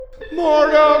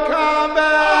Mortal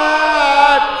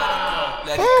Kombat!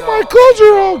 Oh, my clothes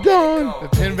are all gone. The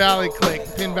Pin Valley Clique,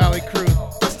 Pin Valley Crew.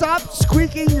 Stop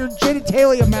squeaking your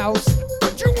genitalia, mouse.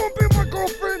 You won't be my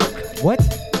girlfriend. What?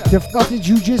 The fuck did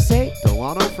you just say?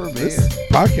 Delano for mayor. This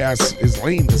podcast is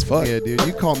lame as fuck. Yeah, dude,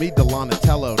 you call me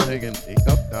Delonatello, nigga.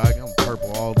 Oh, dog, I'm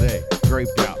purple all day.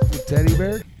 Graped out. Teddy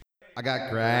bear? I got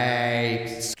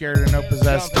grapes. Scared of no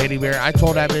possessed teddy bear. I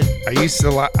told that bitch. I used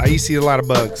to see a lot of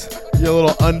bugs. You're a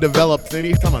little undeveloped thing.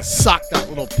 I'm gonna sock that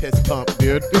little piss pump,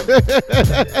 dude.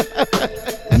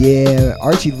 Yeah,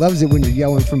 Archie loves it when you're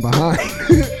yelling from behind.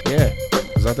 Yeah.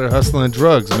 I was out there hustling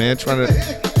drugs, man, trying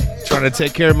to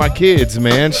take care of my kids,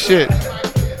 man. Shit. I'm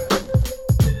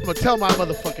gonna tell my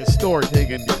motherfucking story,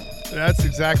 nigga. That's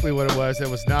exactly what it was. It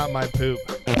was not my poop.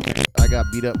 I got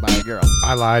beat up by a girl.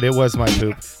 I lied. It was my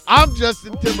poop. I'm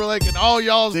Justin Timberlake, and all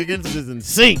y'all niggas is in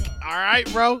sync. All right,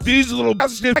 bro? These little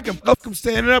bastards, I can fuck them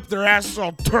standing up, their asses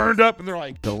all turned up, and they're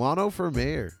like, Delano for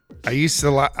mayor. I used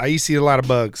to see a lot of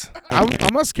bugs. I'm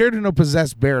not scared of no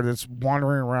possessed bear that's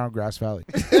wandering around Grass Valley.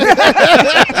 Welcome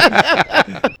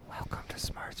to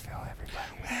Smartsville,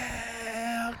 everybody.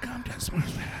 Welcome to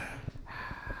Smartsville.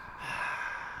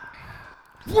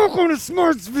 Welcome to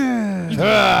Smartsville.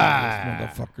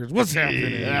 Motherfuckers, what's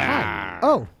happening?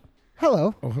 Oh,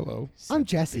 hello. Oh, hello. I'm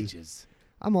Jesse.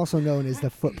 I'm also known as the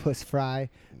Footpuss Fry,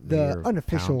 the Mayor of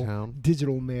unofficial Pound Town.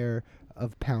 digital mayor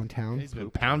of Pound Town. He's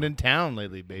been pounding town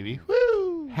lately, baby.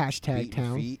 Hashtag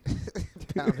town.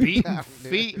 Beating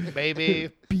feet, baby.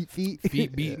 Beat feet.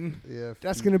 Feet beaten. Yeah.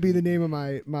 That's going to be the name of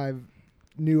my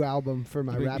new album for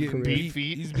my rap career. beat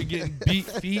feet. He's been getting beat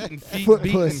feet and feet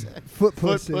Footpuss. beaten.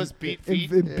 Footpuss. Footpuss, beat and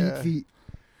feet. beat Yeah. feet.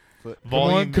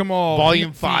 Come on. Volume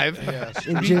Beat feet. 5.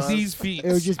 And Beat just, these feet.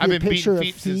 it would just I've be a been picture beating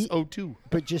of feet since feet, 02.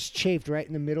 but just chafed right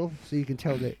in the middle, so you can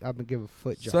tell that I'm going to give a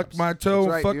foot job. Suck my toe,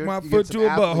 That's right, fuck dude. my You get foot some to a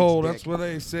athlete's butthole. dick. That's what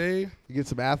they say. You get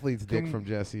some athlete's dick Come- from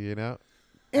Jesse, you know?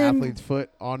 And- Athlete's foot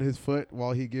on his foot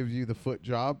while he gives you the foot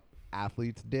job.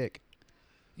 Athlete's dick.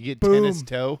 You get Boom. tennis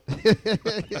toe.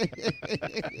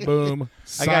 Boom.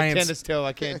 I got Science. tennis toe.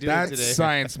 I can't do it That's today.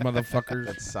 science, motherfuckers.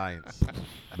 That's science.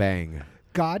 Bang.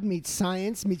 God meets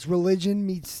science, meets religion,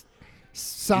 meets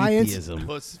science, Atheism.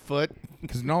 Puss foot.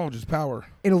 Because knowledge is power.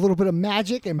 and a little bit of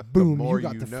magic, and boom, more you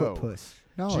got you the know. foot puss.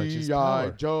 Knowledge is G.I.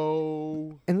 power.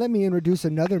 Joe. And let me introduce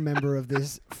another member of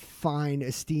this fine,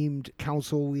 esteemed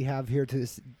council we have here to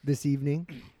this evening.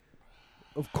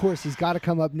 Of course, he's got to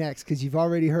come up next because you've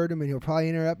already heard him, and he'll probably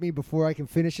interrupt me before I can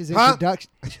finish his introduction.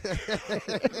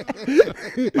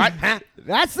 What? Huh?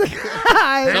 That's the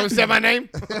guy, Someone said my name?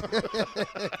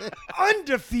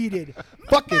 undefeated,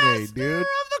 Fucking A, master dude. of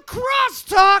the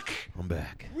crosstalk. I'm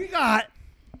back. We got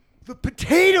the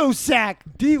potato sack,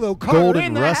 D'Lo Carter in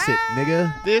Golden the russet, house.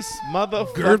 nigga. This Girth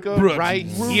motherfucker Brooks. right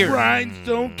here.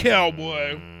 Rhinestone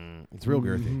cowboy. It's real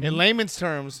girthy. In layman's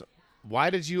terms, why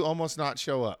did you almost not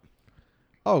show up?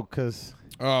 Oh, because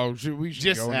Oh, we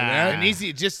should go into that. an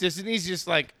easy, just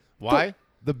like why?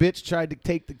 the bitch tried to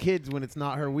take the kids when it's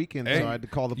not her weekend, Hey, so I had to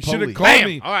call the You should have police. called Bam!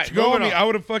 me. All right, Should call moving me. on. I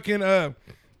would have fucking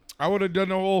I would have done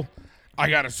the whole. I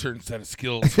got a certain set of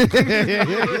skills. You gotta,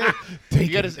 gotta you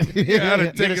take gotta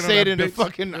it on say it that in a bitch.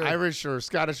 fucking Irish or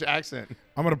Scottish accent.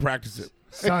 I'm gonna practice it.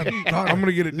 Son, I'm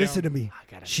gonna get it listen down. to me.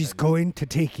 She's going to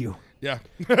take you. Yeah.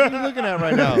 What are you looking at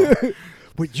right now?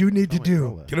 What you need to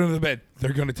do. Get under the bed.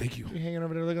 They're gonna take you. You're hanging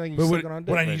over there looking like But you're what, sucking on dick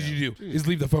what I right need now. you to do is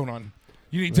leave the phone on.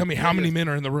 You need to tell me how many men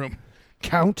are in the room.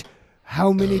 Count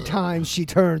how many times she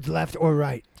turns left or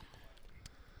right.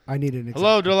 I need an example.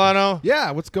 Hello, Delano.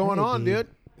 Yeah, what's going Hey, on, dude.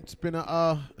 dude? It's been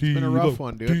a rough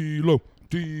one, dude. D-Lo.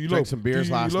 Drank some beers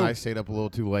last night. Stayed up a little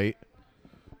too late.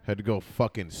 Had to go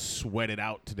fucking sweat it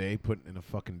out today, putting in a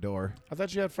fucking door. I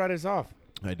thought you had Fridays off.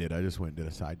 I did. I just went and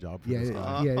did a side job. For Yeah, this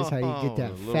guy. yeah, that's how you get that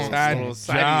Oh, little fat side little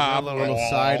stack. job. little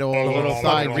Side old little side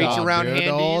fucking reach job, around dude. The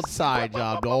handies. old side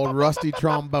job, the old rusty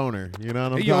tromboner. You know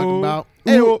what I'm Hey, talking yo. about?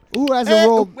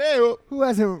 Who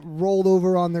hasn't rolled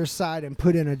over on their side and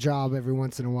put in a job every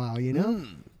once in a while, you know?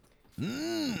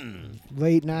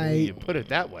 Late You night, put it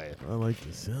that way. I like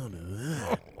the sound of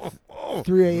that.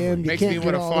 3 a.m. You Makes can't me get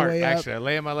want to all the fart. way up. Actually, I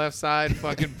lay on my left side,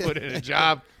 fucking put in a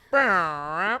job.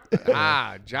 Job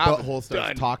Butthole starts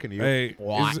done. talking to you. Hey,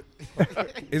 What?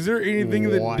 is there anything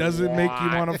that What? doesn't make you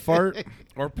want to fart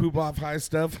or poop off high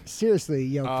stuff?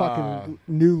 Seriously, fucking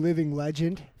new living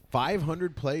legend.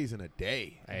 500 plays in a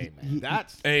day. Hey, man. You,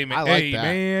 That's Hey, man, I like that.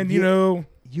 man, You- you know.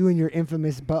 you and your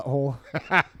infamous butthole.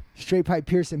 Straight pipe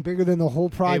piercing, bigger than the whole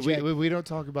Hey, project. we don't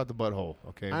talk about the butthole,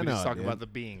 okay? I We just know, talk dude. about the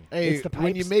being. Hey, It's the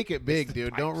when you pipes. make it big, the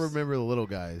dude, don't pipes. remember the little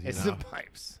guys. You It's know? the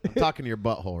pipes. I'm talking to your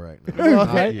butthole right now. Well,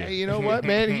 Not hey, you. hey, you know what,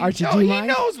 man? Archie, do you he mind?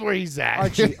 knows where he's at.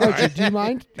 Archie, do you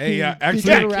mind? Hey, Can actually- you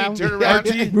turn Yeah, around? turn around.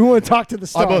 Archie. We want to talk to the I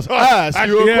star. must ask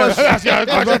you a question. I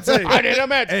was about to say, I didn't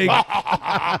imagine. hey,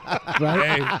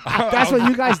 Right? hey, That's what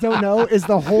you guys don't know is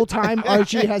the whole time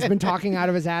Archie has been talking out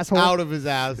of his asshole. Out of his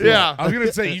ass. Yeah. I was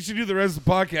gonna say you should do the rest of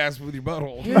the podcast with your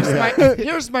butthole.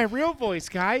 Here's my real voice,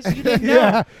 guys. You didn't know.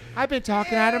 Yeah. I've been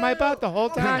talking out of my butt the whole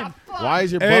time. Why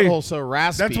is your Hey, butthole so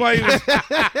raspy? That's why he was.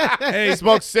 Hey,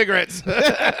 Smoke cigarettes.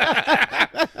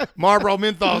 Marlboro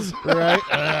menthols.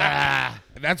 right?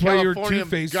 that's why you were California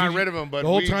two-faced. got rid of 'em, but the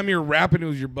whole we- time you were rapping, it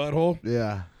was your butthole.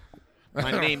 Yeah.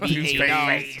 My name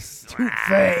Two-Face.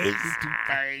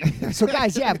 So,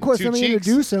 guys, yeah, of course, Two let me cheeks.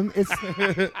 introduce him. It's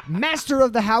master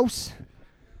of the house,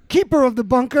 keeper of the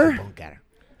bunker,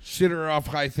 Shitter off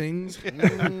high things.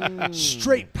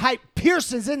 straight pipe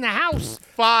Pearson's in the house.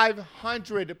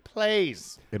 500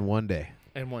 plays In one day.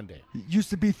 in one day. Used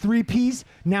to be 3 P's,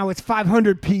 now it's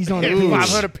 500 P's on a piece.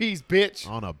 500 P's, bitch.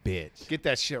 On a bitch. Get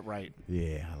that shit right.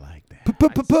 Yeah, I like that. Poo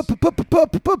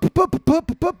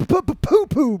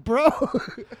poo, bro.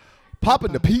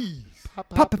 Popping the peas.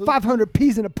 Pop 500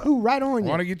 P's in a poo right on I want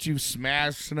you. to get you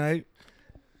smashed tonight,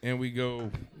 and we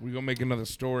go make another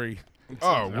story. Oh,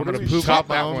 I'm what gonna are we poop shot out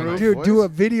that my own one. roof? Dude, do a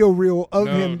video reel of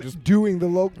No, him just- doing the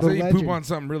So you legend. poop on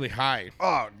something really high.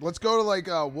 Oh, let's go to like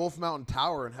Wolf Mountain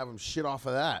Tower and have him shit off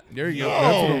of that. There you go.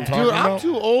 That's what I'm talking Dude, I'm about.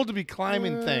 too old to be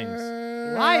climbing things.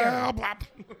 Liar.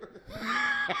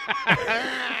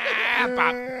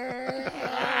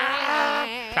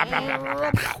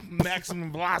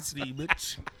 Maximum velocity,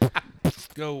 bitch.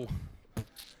 Go.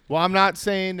 Well, I'm not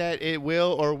saying that it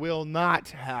will or will not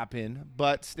happen,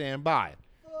 but stand by.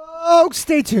 Oh,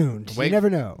 stay tuned. You never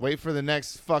know. Wait for the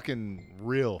next fucking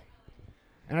reel.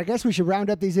 And I guess we should round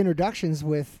up these introductions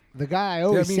with the guy I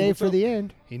always I mean, save what's for up? the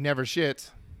end. He never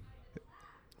shits.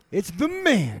 It's the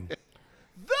man, the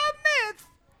myth,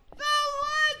 the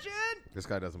legend. This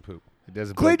guy doesn't poop. He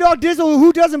doesn't Clay poop. Dog Dizzle,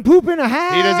 who doesn't poop in a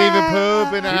house? He doesn't even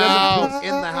poop in the He house. doesn't poop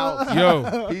in the house.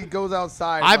 Yo. He goes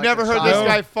outside. I've like never a heard child. this No.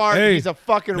 guy fart. Hey. He's a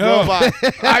fucking No. robot.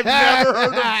 I've never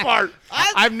heard him fart.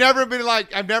 I've never been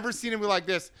like, I've never seen him be like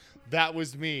this. That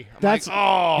was me. I'm That's- like,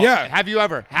 oh. Yeah. Have you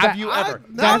ever? Have you ever?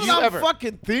 Now Have you that I'm ever?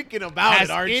 fucking thinking about Has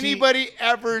it, Archie. anybody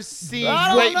ever seen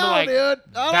I Clayton don't know, like, dude.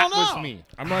 I that don't know. was me?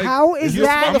 I'm like, How is you-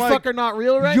 that I'm like, Motherfucker not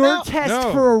real right your now? test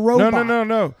no. for a robot?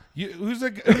 No. Who's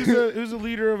the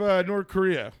leader of North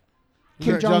Korea?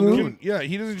 Kim Who's that? Jong-un? Yeah,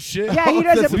 he doesn't shit. Yeah, he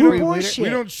That's doesn't a poop great or leader. shit. We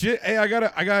don't shit. Hey, I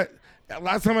got.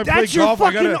 Last time I That's played your golf,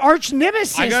 fucking arch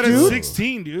nemesis, I got a dude.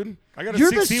 16, dude. I got a You're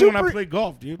the 16 when I super- played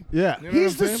golf, dude. Yeah. You know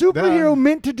He's the what I'm saying? superhero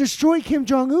meant to destroy Kim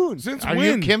Jong Un. Since Are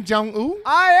when? you Kim Jong Un?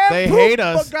 I am They poop hate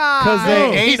us guy. 'cause they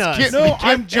No. ain't He's us. Kim, No,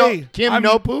 Kim, hey, Kim I'm-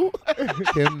 No Poo?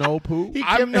 Kim no poop. He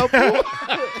I'm- Kim No Poo?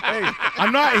 Hey,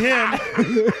 I'm not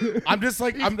him. I'm just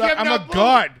like I'm Kim a Jong-un.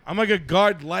 god. I'm like a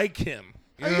god like him.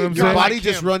 You know what I'm Your saying? body like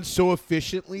just him. runs so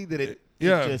efficiently that it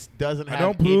Yeah. just doesn't I have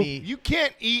don't poop. any. You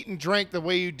can't eat and drink the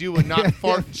way you do and not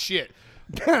fart and shit.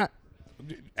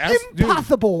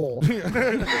 Impossible.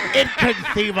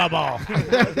 Inconceivable.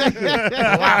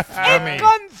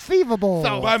 Inconceivable.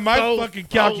 By my fucking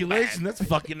calculation, that's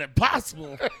fucking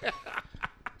impossible.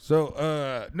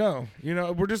 So, no,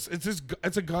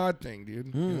 it's a God thing,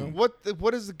 dude. You know?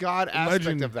 What is the God aspect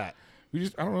Legend. of that? We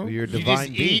just, I don't know. You're a You divine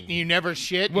just being. eat and you never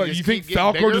shit. What, just you think keep getting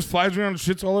Falcor bigger? just flies around and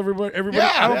shits all everybody?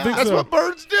 Yeah, I don't think that's so. what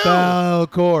birds do.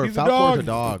 Falcor. He's a Falcor's dog. a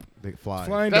dog. They fly.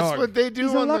 Flying That's dog. what they do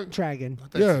He's a on luck the. dragon.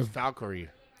 Yeah. Falconry.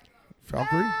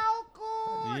 Valkyrie?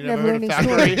 You Never never heard ending of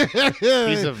Falconry?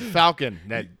 He's a falcon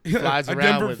that flies A around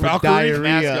Denver with Falconry?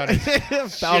 diarrhea.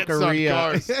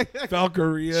 Falcoria.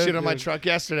 Valkyrie. Shit on my truck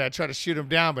yesterday. I tried to shoot him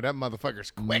down, but that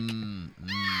motherfucker's quick.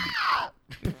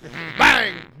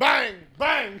 Bang, bang,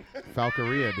 bang.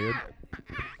 Falcoria, dude.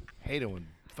 Hate it when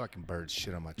fucking birds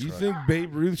shit on my truck. You think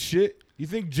Babe Ruth shit? You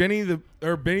think Benny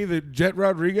the Jet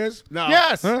Rodriguez? No.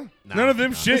 Yes. Huh? None of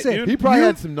them shit, Listen, dude. He probably You-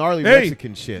 had some gnarly Hey.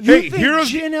 Mexican shit. You Hey, think heroes.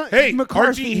 Jenna Hey,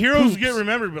 McCarthy Archie, heroes poops? get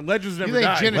remembered, but legends never You think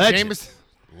die. Jenna Legend. Jameson?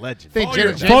 Legend. Think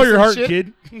Jenna Follow your heart,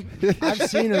 Jameson kid. I've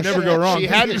seen her. Never shit. go wrong. She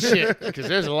had to shit because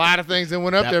there's a lot of things that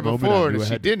went up That there moment before I knew that I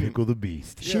she had to didn't. Pickle the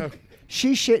beast. Yeah.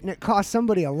 She shit and it cost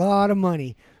somebody a lot of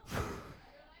money.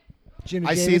 Jenna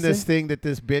I seen Jameson? this thing that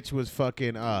this bitch was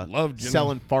fucking Love Jenna.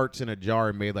 selling farts in a jar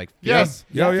and made like 50, Yes.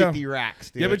 Yeah, yeah. 50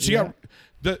 racks. Dude. Yeah, but she got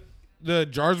the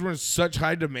jars were in such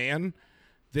high demand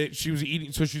that she was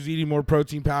eating more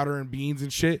protein powder and beans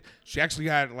and shit. She actually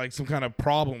got like some kind of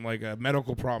problem, like a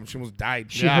medical problem. She almost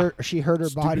died. She hurt her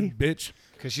Stupid body. bitch.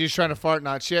 Because she's trying to fart,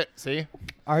 not shit. See?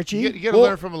 Archie. You got to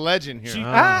learn from a legend here. She-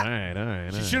 All right.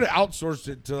 She should have outsourced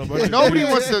it to a bunch of Nobody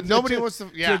dudes. wants to. Nobody wants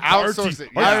to. Yeah, outsource it.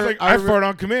 Archie's Yeah. like, I fart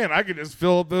on command. I could just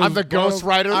fill up those. I'm the ghost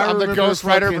writer. I I'm the remember ghost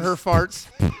writer of fucking- her farts.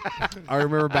 I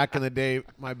remember back in the day,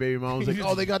 my baby mom was like,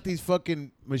 "Oh, they got these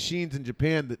fucking machines in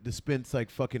Japan that dispense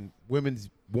like fucking women's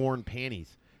worn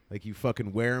panties. Like you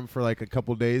fucking wear them for like a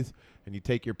couple days, and you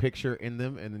take your picture in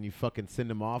them, and then you fucking send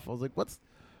them off." I was like, "What's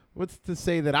to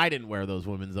say that I didn't wear those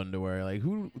women's underwear? Like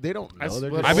who? They don't know. That's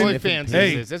They're what just been- sniffing OnlyFans panties.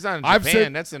 Hey, is. That's not in I've Japan.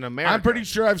 said- That's in America. I'm pretty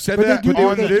sure I've said But they that do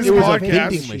on they this do have vending podcast.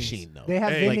 machines. machine, though. They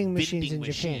have Hey, vending Like machines vending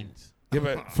in Japan. machines. Yeah,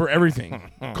 but for everything,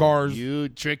 cars. You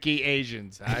tricky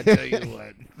Asians. I tell you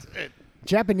what.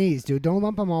 Japanese, dude. Don't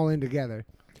lump them all in together.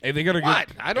 Hey, they got a What?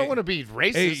 good. I don't want to be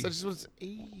racist. Hey. I just want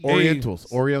to.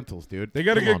 Orientals, dude. They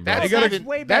got a Come good- on, bro. they That's, got a- even,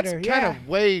 way that's better, kind yeah. of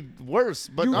way worse.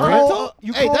 But You all call- right.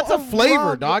 you hey, call that's a a flavor,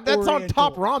 rug dog. That's on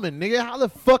top Oriental. ramen, nigga. How the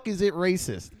fuck is it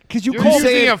racist? Because you You're call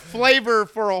using a flavor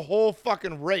for a whole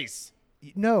fucking race.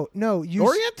 no. You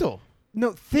Oriental.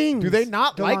 no things. Do they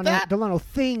not like Delano, that? Delano,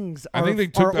 things. I are, think they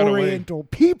took are that away. Oriental.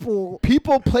 People.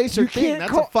 People, place, or You thing. can't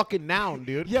That's call- a fucking noun,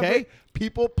 dude. Yeah, Okay? but-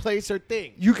 People, place, or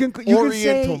thing. You can Oriental,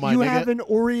 say my you nigga. have an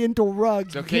Oriental rug.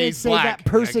 It's You okay, can't he's say black. that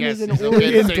person I is guess an it's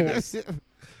okay to say Oriental. this.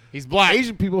 He's black.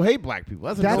 Asian people hate black people.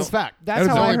 That's a known fact. That's That is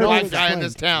how the I only heard black it guy in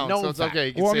this explained. town, Known so it's fact. okay.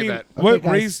 You can Well, I say mean, that. what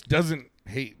guys. race doesn't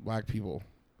hate black people?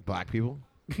 Black people.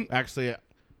 Actually,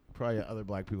 probably other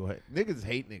black people hate. Niggas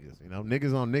hate niggas. You know,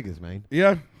 niggas on niggas, man.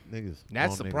 Yeah. Niggas.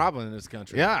 That's on the niggas. problem in this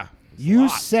country. Yeah. You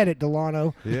said it,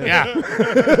 Delano. Yeah.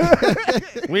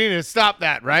 We need to stop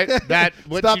that, right? That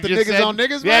what Stop you the just niggas said. on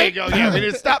niggas, There man? you go. Yeah, we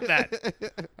need to stop that.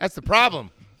 That's the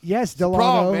problem. Yes, Delano.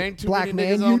 problem, man. Too Black many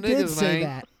man, niggas you on did niggas, say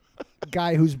man. that.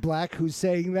 Guy who's black who's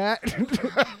saying that.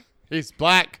 He's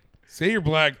black. Say you're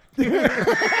black. We're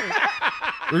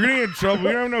gonna get in trouble.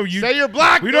 We don't know you. Say you're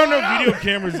black. We don't know video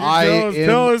cameras. I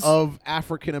Tell am us. of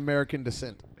African American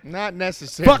descent. Not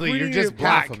necessarily. we You're need just to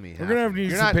black. Half of me. We're gonna have to use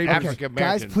You're some not papers. African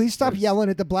Guys, American. please stop yelling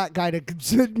at the black guy to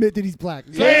admit that he's black.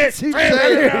 Say it. Say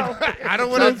Say it. I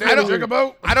don't want to.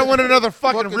 I don't want another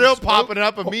fucking reel popping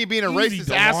up of me being a Easy, racist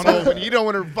Delano. asshole when you don't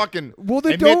want to fucking Well,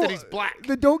 then admit don't, that he's black.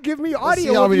 Then don't give me We'll audio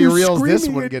see how of many you reels this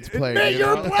screaming one it. gets played. Admit you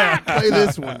you're know? black. Play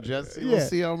this one, Jesse. Yeah. We'll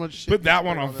see how much shit. Put that you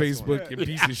one get on this Facebook, you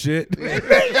piece of shit.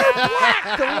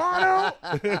 Delano.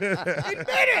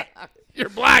 You're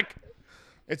black.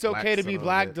 It's okay Black to son be of a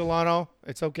black, bitch. Delano.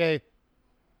 It's okay.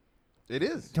 It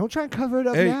is. Don't try and cover it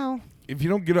up Hey, now. If you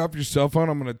don't get off your cell phone,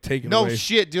 I'm gonna take it No away.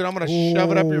 shit, dude. I'm gonna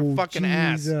shove it up your Oh, fucking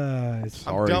ass. Jesus.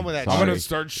 I'm done with that I'm shit. gonna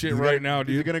start shit right now, Is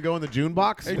it dude. gonna go in the June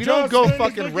box? Hey, We don't go Justin,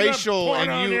 fucking he's looking up racial porn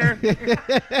on and you.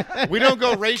 here. We don't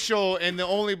go racial, and the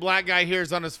only black guy here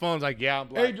is on his phone. Like, yeah, I'm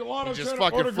black. Hey, Delano, He's just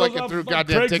trying to order fucking girls flicking off through fucking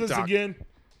goddamn Craigslist TikTok. again.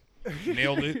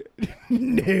 Nailed it.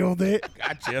 Nailed it.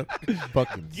 Gotcha.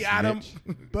 Fucking Got him.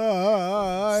 snitch.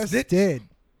 Busted.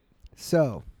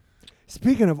 So,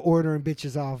 speaking of ordering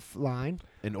bitches offline,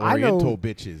 And I know- Oriental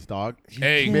bitches, dog.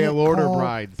 Hey, can't mail order call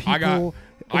brides. I got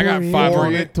people 5 on it.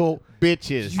 Oriental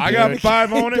bitches. I got dude.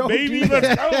 5 on it, Don't baby. do that.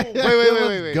 Let's go.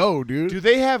 Wait. Go, dude. Do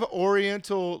they have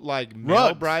Oriental like male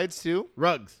Rugs. brides too?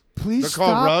 Rugs. Please They're called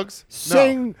stop rugs?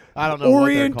 saying I don't know what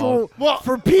they're Oriental called.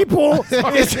 for people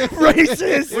is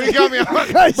racist. Well, you got me on.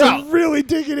 You guys Bro. are really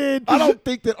digging in. I don't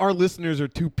think that our listeners are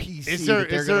too PC Is there? that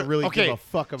they're Is there? gonna really okay. give a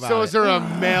fuck about so it. is there a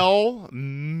male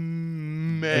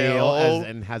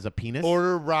and has a penis?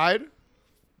 order bride?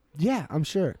 Yeah, I'm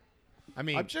sure. I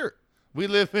mean, I'm sure. we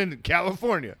live in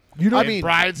California. You don't. I mean,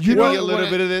 brides you can know be a little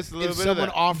what- bit of this, a little If bit of someone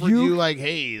that. offered You- you like,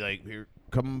 hey, like, here,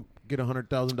 come get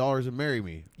 $100,000 and marry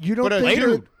me. You don't But a think dude,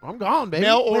 Dude, I'm gone, baby.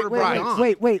 Male Wait, order wait,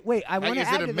 bride. Wait. I want to is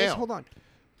it add a to male? this. Hold on.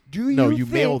 Do you No, you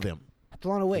think, mail them.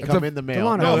 Delano, wait. Come in the mail.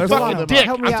 Delano, No, that's Delano, fucking dick.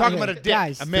 help me I'm out talking here. about a dick.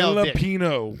 Guys, A male dick.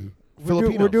 Filipino.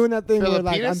 we're doing that thing where like I'm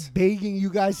Filipinos? begging you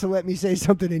guys to let me say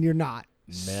something and you're not.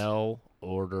 Male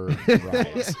order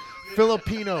brides.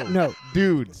 Filipino. No.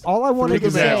 Dudes. All I wanted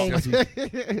to Take say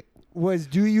him out. was,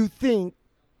 do you think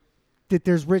that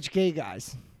there's rich gay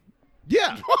guys?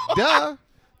 Yeah. Duh.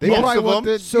 They Most probably of want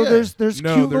them. the- So yeah. there's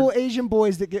No, cute they're- little Asian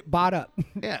boys that get bought up.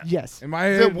 Yeah. Yes. In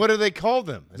my So head, what do they call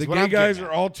them? Is the what gay I'm guys getting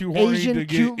are all too horny Asian to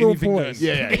get cute little anything done. boys.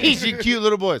 Yeah, at. yeah. Asian cute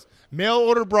little boys. Mail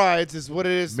order brides is what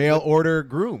it is. Mail order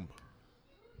groom.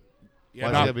 Yeah,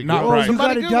 Why not, does that be not good? Oh, right. you Somebody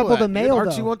got to Google double that, the dude. mail,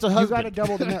 Archie though. wants a You got husband. to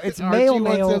double the mail. It's Archie mail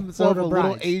wants himself order a little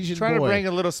brides. Asian Trying boy. to bring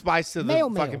a little spice to the Mail.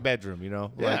 fucking bedroom, you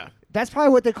know? Yeah. Like, That's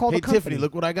probably what they call Hey, the company. Tiffany,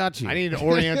 look what I got you. I need an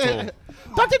Oriental.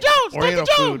 Dr. Jones. Oriental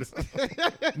Dr. Jones.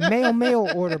 food. mail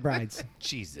order brides.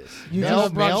 Jesus. You Mail,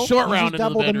 just mail? short you round just into the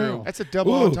double the bedroom. mail. That's a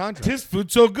double Ooh, entendre. this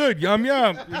food's so good. Yum,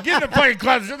 yum. Get in the fucking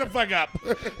closet. Shut the fuck up.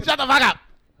 Shut the fuck up.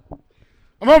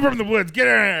 I'm home from the woods. Get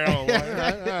in here,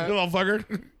 you little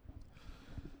fucker.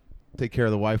 Take care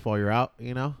of the wife while you're out,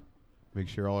 you know? Make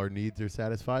sure all her needs are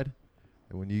satisfied.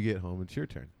 And when you get home, it's your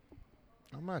turn.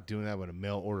 I'm not doing that with a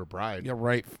mail order bride. Yeah,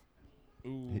 right.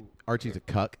 Ooh. Archie's a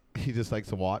cuck. He just likes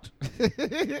to watch.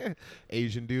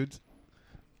 Asian dudes.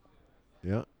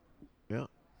 Yeah. Yeah.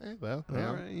 Hey, well, All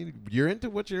right. You're into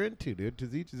what you're into, dude. To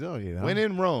each his own, you know? when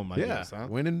in Rome, I yeah. guess, huh?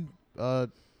 When in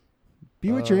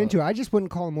Be what you're into. I just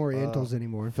wouldn't call them Orientals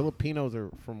anymore. Filipinos are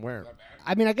from where?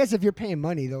 I mean, I guess if you're paying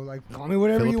money, though, like, call me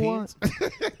whatever you want.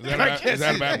 Is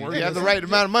that a bad word? You have the right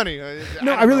amount of money.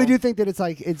 No, I really do think that it's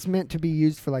like it's meant to be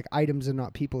used for like items and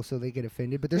not people, so they get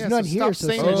offended. But there's none here, so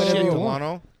say saying whatever shit, you want.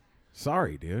 Delano.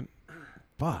 Sorry, dude.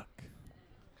 Fuck.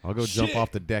 I'll go jump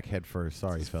off the deck head first.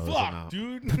 Sorry, fellas. I'm Fuck, out.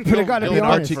 dude. But I gotta And be then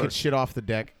honest. Archie could shit off the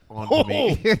deck onto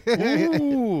me.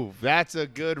 Ooh, that's a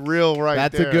good reel right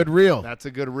That's there. a good reel. That's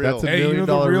a good reel. That's a Hey, you know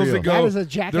the $1 million reels reel. that go? That is a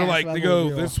jackass They're like, they level go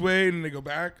reel. this way and they go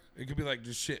back. It could be like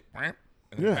just shit. And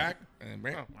then Yeah. back. And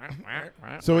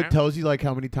then So it tells you like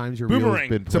how many times your reel's boomerang.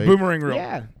 been It's a played. boomerang reel.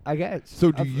 Yeah, I guess.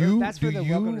 So do you? That's for do the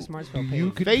you, Welcome to Smartsville do you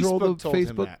page. control Facebook the told him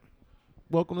Facebook that.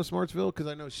 Welcome to Smartsville? Because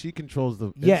I know she controls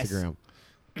the Yes. Instagram.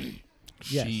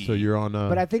 Yes. So you're on.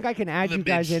 But I think I can add The you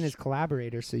guys bitch. in as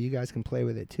collaborators, so you guys can play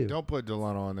with it too. Don't put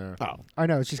Delano on there. Oh, I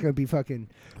know it's just gonna be fucking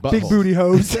Butthole. big booty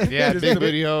hoes. Yeah, Just big the-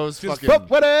 videos, just fucking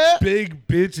what up? Big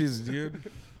bitches, dude.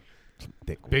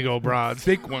 big old broads.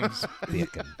 Thick ones.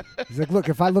 He's like, look,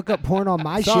 if I look up porn on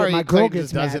my Sorry, shit, my girl Clayton gets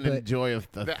just mad. doesn't But enjoy the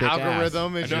The thick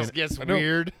algorithm, ass. it just gets I know.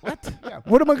 weird.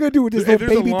 what am I gonna do with this Hey, little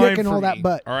there's a baby line dick and for all that me,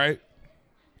 butt? All right.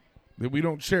 That we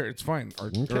don't share. It's fine. Or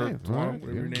Okay, Delano, all right,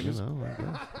 whatever your name is.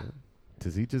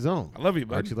 To each his own. I love you,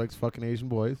 bud. Archie likes fucking Asian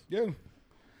boys. Yeah.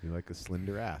 You like a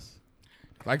slender ass.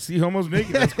 Like see homos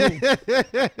naked. That's cool.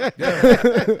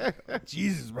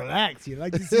 Jesus, relax. You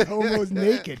like to see homos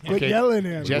naked? Quit Okay, yelling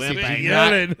at me. Jesse, Quit do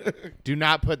yelling. do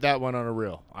not put that one on a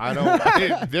reel. I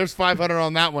don't. There's 500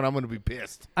 on that one. I'm gonna be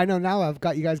pissed. I know now I've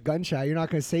got you guys gun shy. You're not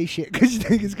gonna say shit because you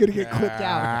think it's gonna get clipped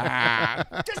out.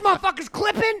 Ah. This motherfucker's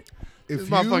clipping. This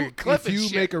motherfucker clipping if you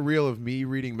shit. make a reel of me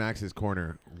reading Max's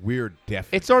Corner, we're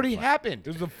definitely. It's already happened. It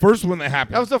was the first one that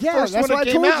happened. That was the Yeah, first that's one what that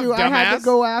I came told out. you. I had to dumbass.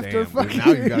 go after Damn, well, fucking.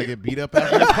 now you gotta get beat up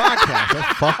after the podcast.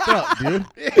 That's fucked up, dude.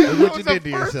 Look That what was you the did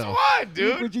to first yourself. one, Look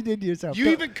dude. what you did to yourself. You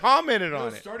even commented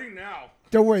on it. starting now.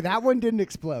 Don't worry, that one didn't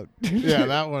explode. Yeah,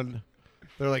 that one.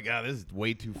 They're like, this is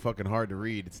way too fucking hard to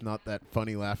read. It's not that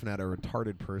funny laughing at a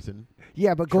retarded person.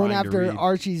 Yeah, but going Trying to after read.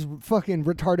 Archie's fucking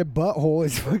retarded butthole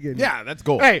is fucking. Yeah, that's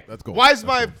gold. Hey, that's gold. why is That's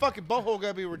my gold. fucking butthole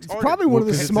gotta be retarded? It's probably one of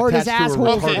the 'cause it's smartest attached to a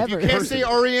assholes retarded Okay, ever. if you can't say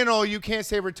Oriental, you can't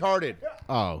say retarded.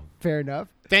 Oh, Fair enough.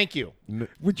 Thank you.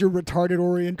 With your retarded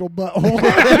Oriental butthole.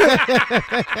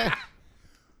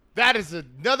 That is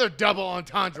another double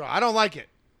entendre. I don't like it.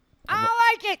 I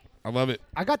like it. I love it.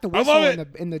 I got the I whistle love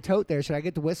in the tote there. Should I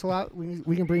get the whistle out?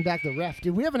 We can bring back the ref.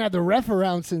 Dude, we haven't had the ref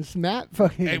around since Matt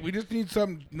fucking Hey, we just need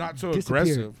something not so disappeared.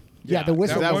 aggressive. Yeah, the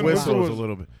whistle. that that one was whistle loud. was a was-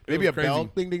 little bit. it Maybe was a bell.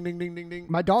 crazy. Ding, ding, ding, ding, ding, ding.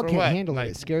 My dog For can't what? handle Like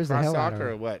it. It scares the hell out of crosstalk or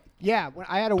her. what? Yeah, when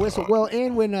I had a whistle. Well,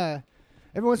 and when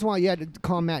every once in a while you had to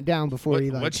calm Matt down before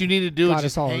he like. What you need to do got is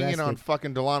just us all hang it on arrested.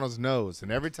 fucking Delano's nose,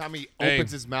 and every time he Hey.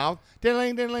 opens his mouth,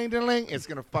 ding, ding, ding, ding, it's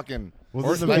gonna fucking. Well,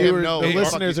 or the let him viewers, know the what the fuck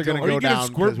listeners he's are going to doing. Or you go get a down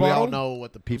squirt because we all bottle, know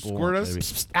what the people Squirt want.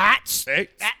 us. baby.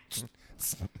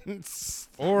 Hey.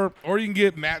 Or you can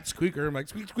get Matt Squeaker. I'm like,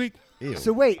 squeak, squeak. Ew.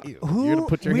 So wait, who? You're going to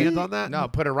put your we- hands on that? No,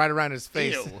 put it right around his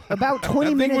face. About 20 That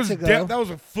thing minutes was ago. that was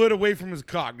a foot away from his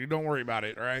cock. Dude, don't worry about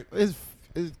it, all right? His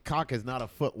cock is not a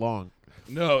foot long.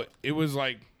 No, it was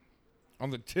like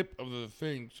on the tip of the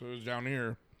thing, so it was down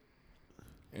here.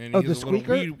 And Oh, he the has a little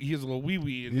squeaker? he has a little wee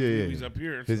wee, and Yeah, his yeah, wee-wee's yeah. up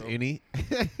here. His so. innie.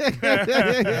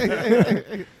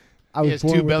 I was He has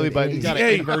born two with belly an buttons. innie. got an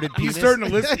Hey, inverted he's penis. starting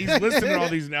to listen. He's listening to all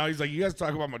these now. He's like, "You guys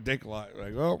talk about my dick a lot."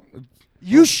 Like, well,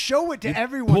 You show it to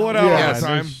everyone. pull it on out the- all Yeah, the no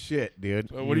time. shit, dude.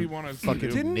 So what do you want to Fucking do?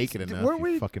 Didn't- naked enough, weren't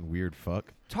we- you fucking weird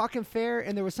fuck. Talking fair,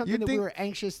 and there was something You that we think- were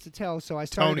anxious to tell, so I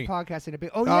started Tony. the podcast in a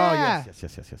bit. Oh yeah.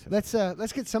 yes.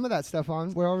 Let's get some of that stuff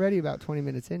on. We're already about 20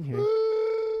 minutes in here.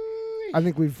 I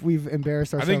think we've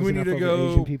embarrassed I ourselves think we enough need to over go.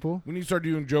 Asian people. We need to start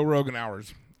doing Joe Rogan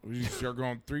hours. We need to start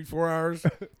going 3-4 hours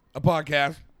a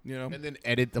podcast. You know, And then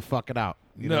edit the fucking out.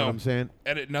 You No. know what I'm saying?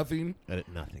 edit nothing Edit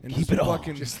nothing. and Keep just it all.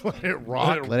 fucking Just let it let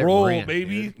rock. it Let it roll, rant,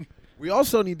 baby. dude. We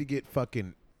also need to get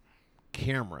fucking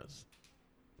cameras.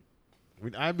 I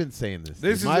mean, I've been saying this.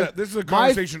 This dude. is a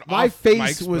conversation. My off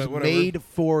face mics, was but whatever. made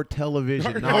for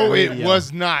television. not No, it radio.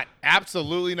 was not.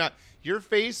 Absolutely not. Your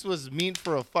face was meant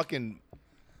for a fucking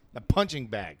a punching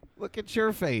bag. Look at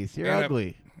your face. You're And a-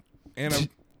 ugly. and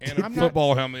and a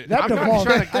football helmet. That I'm not devolved.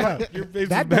 trying to Your face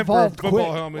that is meant for a devolved football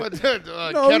quick. helmet.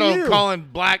 What, No, kettle you. calling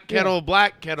black kettle,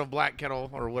 black kettle,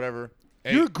 or whatever.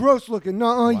 Hey, You're gross looking.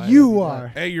 No, you are.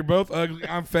 hey, you're both ugly.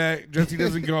 I'm fat. Jesse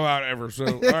doesn't go out ever. So,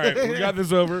 all right, we got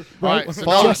this over. All right, so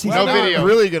Paul, Jesse's no not video. I'm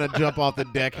really gonna jump off the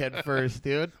deck head first,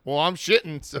 dude. Well, I'm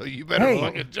shitting, so you better Hey,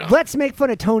 fucking jump. let's make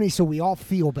fun of Tony so we all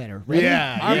feel better. Ready?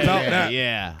 I'm about that.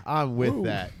 Yeah, I'm with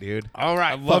that, dude. All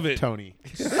right, I love Fuck it. Tony.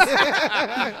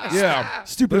 Yeah.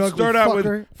 Stupid Let's ugly start out with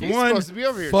fucker. He's one. supposed to be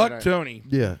over here Fuck tonight. Tony.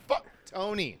 Yeah. Fuck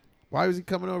Tony. Why was he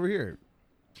coming over here?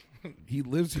 He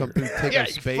lives Come here. through, take Yeah, up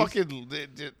you space. fucking.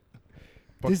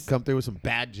 This- come through with some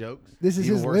bad jokes. This is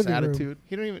Even his worse living room. attitude.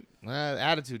 He don't even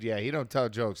attitude. Yeah, he don't tell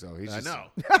jokes though. He's I just,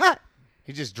 know.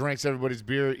 He just drinks everybody's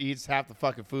beer, eats half the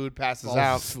fucking food, passes Falls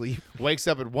out, asleep. wakes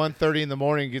up at 1:30 in the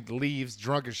morning, leaves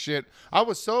drunk as shit. I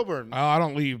was sober. Oh, I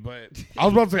don't leave, but I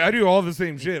was about to say I do all the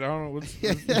same shit. I don't know what's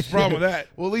the problem with that.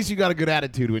 Well, at least you got a good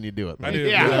attitude when you do it. I man. do.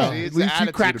 Yeah, Yeah. At it's least you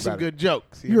attitude crack some about it. good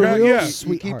jokes. You're a Yeah, real yeah.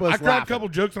 sweetheart. keep us I crack a laughing. couple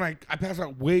jokes and I pass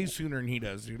out way sooner than he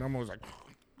does, dude. I'm always like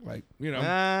you know,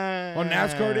 on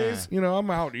NASCAR days, you know, I'm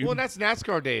out, dude. Well, that's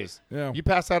NASCAR days. Yeah. You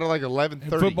pass out at like And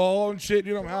 11:30. football and shit,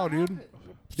 dude. I'm out, dude.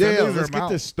 Yeah, Sundays let's I'm get out.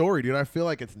 this story, dude. I feel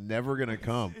like it's never gonna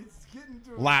come.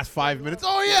 Last 5 minutes.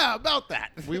 Oh yeah, about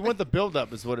that. We want the build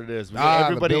up, is what it is. We Ah, want the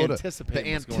everybody build-up. anticipating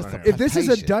The what's going on here. If this is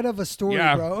a Temptation. dud of a story,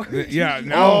 Yeah, bro. yeah.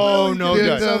 No, Oh, no, Dude,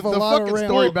 good. the Yourself a lot of fucking rounds.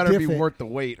 story better be Different. worth the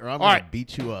wait, or I'm All gonna right.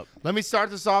 beat you up. Let me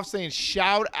start this off saying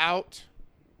shout out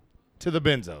to the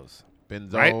Benzos.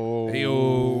 Benzo. Right?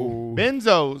 Heyo.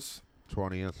 Benzos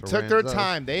 20th. took their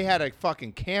time. They had a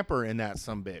fucking camper in that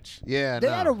sumbitch. Yeah, They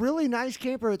no. had a really nice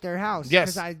camper at their house.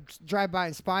 Yes. Because I drive by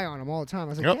and spy on them all the time. I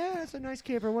was like, Yep. yeah, that's a nice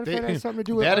camper. What if They- that has something to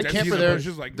do with They had a like, Jesse camper the there. Bush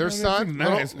is like, Their "Man, son,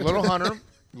 that's nice."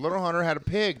 little Hunter had a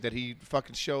pig that he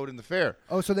fucking showed in the fair.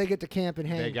 Oh, so they get to camp and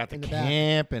hang They got the in the back.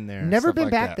 camp in there. and Never stuff been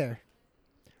like back that. there.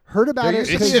 Heard about There it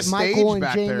used to because be a Michael stage and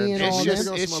back Jamie there. and It's all just,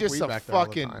 this. it's just a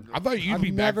fucking. I thought you'd I've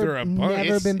be back never- there a bunch.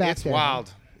 never been back it's there. wild.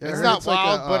 Yeah, I It's heard not like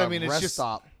wild, a, but I mean, it's rest just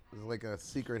stop. It's like a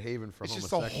secret haven for it's just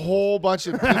a homosexuals. whole bunch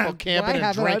of people camping and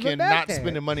haven't I been drinking, back not there?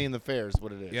 spending money in the fair is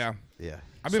what it is. Yeah, Yeah.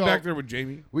 I've been So- back there with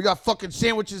Jamie. We got fucking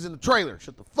sandwiches in the trailer.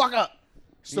 Shut the fuck up.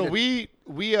 So we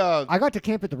I got to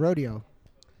camp at the rodeo.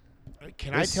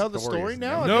 can I This tell the story story is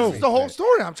now? No. This is the whole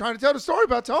story. I'm trying to tell the story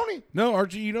about Tony. No,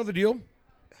 Archie, you know the deal.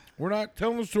 We're not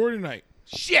telling the story tonight.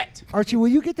 Shit. Archie, will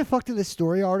you get the fuck to this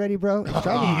story already, bro? It's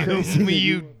driving me crazy.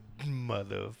 You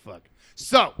motherfucker.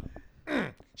 So,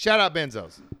 shout out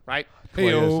Benzos, right?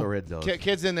 Heyo.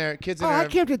 Kids in there. Kids in Oh, I there.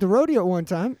 camped at the rodeo one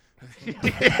time.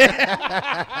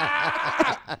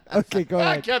 Okay, go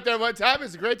I ahead. kept there one time.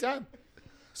 It's a great time.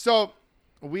 So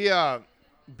we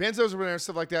Benzos were there and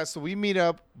stuff like that. So we meet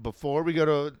up before we go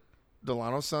to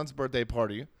Delano's son's birthday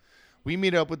party. We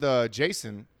meet up with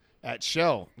Jason at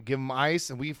Shell, give him ice,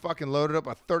 and we fucking loaded up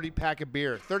a 30-pack of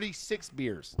beer, 36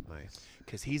 beers, Nice.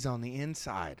 because he's on the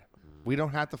inside. We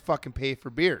don't have to fucking pay for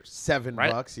beers. $7,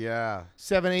 Right? yeah.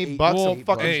 $7, $8 Eight bucks Well, of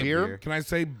fucking hey, beer. Can I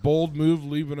say bold move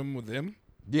leaving them with him?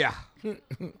 Yeah.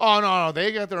 Oh, no,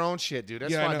 they got their own shit, dude.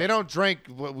 That's Yeah, I fine. know. They don't drink.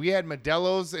 We had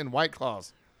Modelo's and White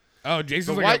Claws. Oh,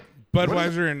 Jason's The like white- a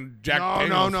Budweiser and Jack No,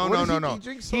 Daniels. no, What does he- no. He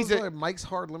drinks He's those, a- like Mike's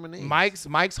Hard Lemonade.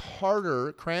 Mike's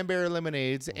Harder cranberry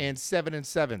lemonades and 7 and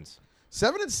 7s.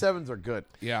 7 and 7s are good.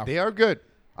 Yeah. They are good.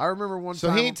 I remember one So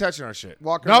time. he ain't touching our shit.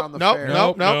 Walking nope, around the nope, fair. nope,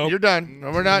 Nope, nope, nope. You're done.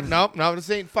 No, we're not. Nope, no. This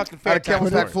ain't fucking I fair. had a camel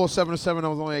time pack story. full of 7 and 7. I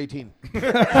was only 18. All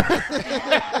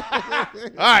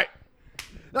right.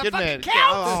 Good man.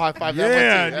 Oh, high five that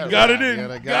Yeah, one too. you got it in.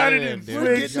 Yeah, Got it in. dude.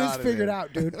 We're Slick. getting this figured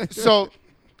out, dude. So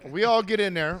we all get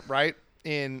in there, right?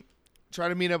 And try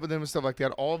to meet up with them and stuff like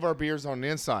that. All of our beers on the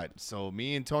inside. So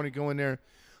me and Tony go in there.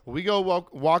 We go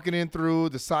walking in through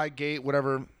the side gate,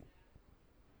 whatever.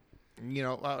 You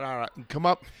know, come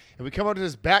up, and we come up to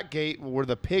this back gate where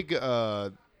the pig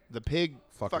Fuckers.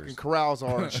 fucking corrals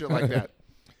are and shit like that.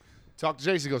 Talk to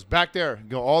Jason. He goes back there.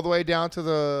 Go all the way down to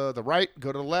the right.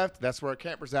 Go to the left. That's where our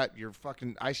camper's at. Your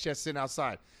fucking ice chest sitting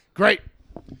outside. Great.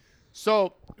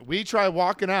 So we try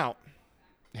walking out.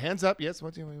 Hands up. Yes.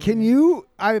 What do you? Can you?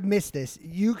 I missed this.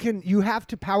 You have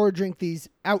to power drink these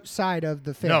outside of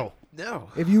the fair. No. No.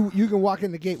 If you can walk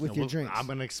in the gate with your Well, drinks. I'm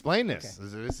gonna explain this.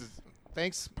 This is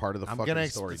thanks. Part of the I'm fucking gonna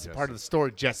story, It's Jesse. part of the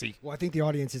story, Jesse. Well, I think the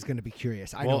audience is going to be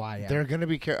curious. I Well, know I am. they're gonna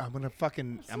be careful. I'm gonna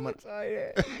fucking.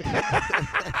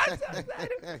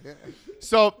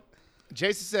 So,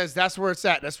 Jason says that's where it's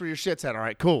at. That's where your shit's at. All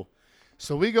right, cool.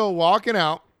 So we go walking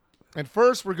out, and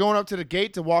first we're going up to the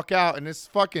gate to walk out, and this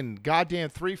fucking goddamn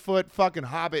 3-foot fucking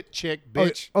hobbit chick,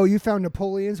 bitch, Oh, you found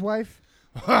Napoleon's wife?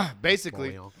 basically.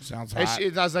 Napoleon. Sounds And hot.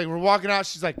 I was like, we're walking out.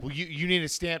 She's like, well, you need a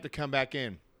stamp to come back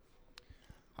in.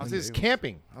 I was like, it's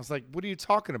camping. I was like, what are you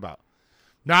talking about?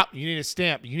 No, you need a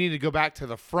stamp. You need to go back to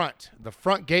the front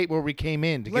gate where we came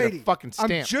in to Lady, get a fucking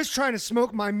stamp. I'm just trying to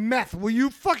smoke my meth. Will you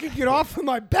fucking get off of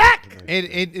my back? And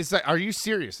it's like, are you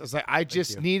serious? I was like, I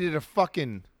just needed a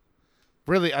fucking,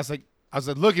 really, I was like,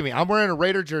 look at me. I'm wearing a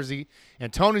Raider jersey,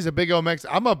 and Tony's a big old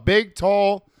Mexican. I'm a big,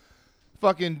 tall,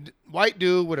 fucking white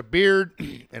dude with a beard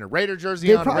and a Raider jersey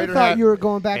They on, a probably Raider thought hat. you were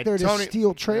going back And there to Tony-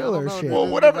 steal trailer shit. Well,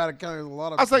 whatever. There's a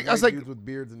lot of I was like- white dudes with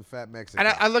beards and fat Mexicans.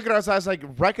 And I look at us, I was like,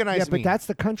 recognize Yeah, me. but that's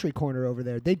the country corner over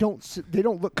there. They don't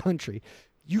look country.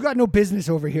 You got no business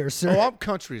over here, sir. Oh, I'm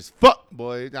country as fuck,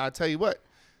 boy. I'll tell you what.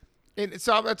 And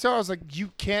so I was like, you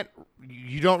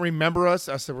don't remember us?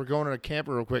 I said, we're going to a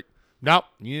camper real quick. Nope,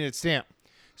 you need a stamp.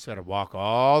 So I had to walk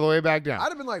all the way back down. I'd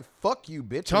have been like, fuck you,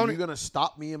 bitch. Tony- Are you going to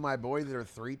stop me and my boy that are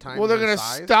 3 times Well, they're your going to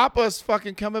size? stop us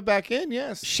fucking coming back in,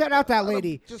 yes. Shut out that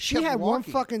lady. just She kept had one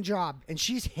walking. fucking job, and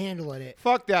she's handling it.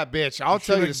 Fuck that bitch. I'll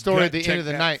tell you the story at the end of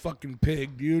the night. Fucking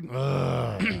pig, dude.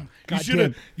 Goddamn.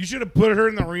 You should have put her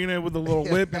in the arena with a little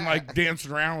whip and like danced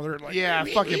around with her. Like, Yeah,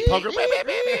 fucking poker.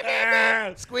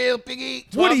 Squeal, piggy.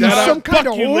 What are you, Shut up. some kind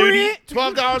of Fuck you, lady. orient?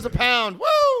 $12 a pound.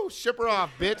 Woo! Ship her off,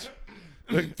 bitch.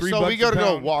 like $3 So we a got to go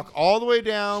pound. walk all the way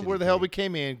down where the hell we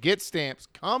came in, get stamps,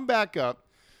 come back up,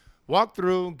 walk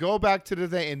through, go back to the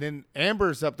thing, and then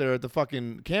Amber's up there at the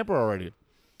fucking camper already.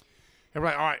 And we're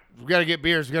like, all right, we got to get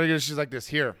beers. We got to get shit like this.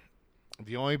 Here,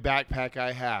 the only backpack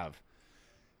I have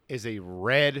is a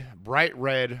bright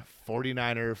red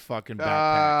 49er fucking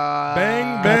backpack.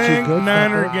 Bang, Got you bang, good,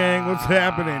 Niner fucker. gang. What's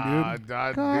happening, dude?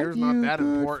 Beer's not that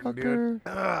important, dude.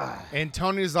 And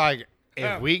Tony's like,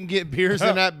 if we can get beers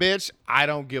in that bitch, I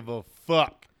don't give a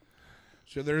fuck.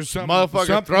 So there's something.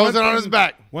 Motherfucker throws it on his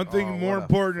back. One thing more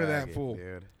important to that fool.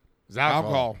 Dude. It's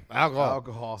alcohol.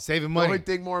 Alcohol. Saving The money. only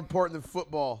thing more important than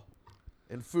football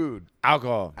and food.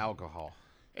 Alcohol. Alcohol.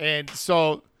 And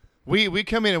so we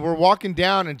come in and we're walking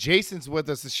down and Jason's with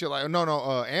us and shit like,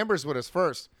 Amber's with us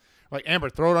first. Like, Amber,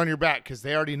 throw it on your back because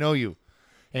they already know you.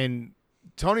 And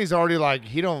Tony's already like,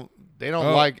 they don't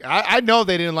like, I know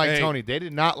they didn't like Hey, Tony. They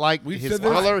did not like we his said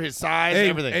this- color, his size,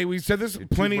 everything. Hey, we said this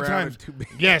plenty of times. Too big.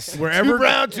 Yes. Wherever- too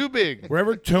brown, too big.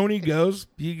 Wherever Tony goes,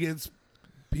 he gets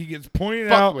pointed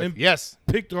Fuck out with. and Yes.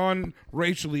 picked on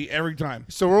racially every time.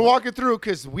 So we're walking through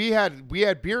because we had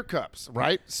beer cups,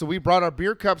 right? So we brought our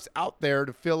beer cups out there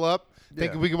to fill up,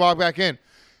 thinking we could walk back in.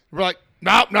 We're like,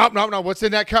 nope. What's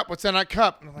in that cup? What's in that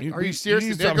cup? And I'm like, are you serious? need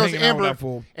to And there stop goes hanging out with Amber. that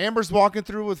fool. Amber's walking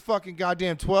through with fucking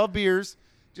goddamn 12 beers,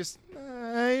 just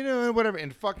whatever,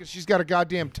 and fucking she's got a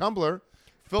goddamn tumbler,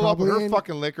 fill up with Probably her in-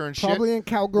 fucking liquor and shit. Probably in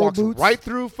cowgirl Walks boots. right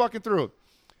through, fucking through.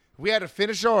 We had to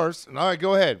finish ours. And all right,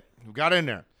 go ahead. We got in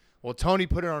there. Well, Tony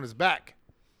put it on his back.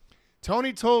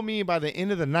 Tony told me by the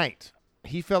end of the night,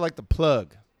 he felt like the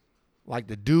plug, like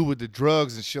the dude with the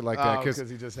drugs and shit like that. Because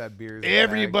he just had beers. in the bag.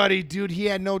 Everybody, dude, he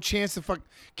had no chance to fuck.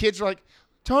 Kids were like,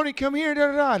 Tony, come here, da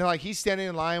da da. And like he's standing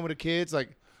in line with the kids, like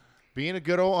being a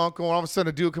good old uncle. And all of a sudden,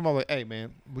 a dude come up like, hey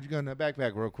man, what you got in that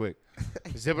backpack, real quick?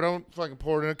 Zip it on, fucking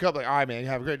pour it in a cup. Like, all right, man, you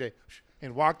have a great day,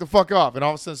 and walk the fuck off. And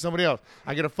all of a sudden, somebody else.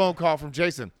 I get a phone call from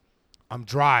Jason. I'm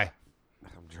dry.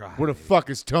 Where the fuck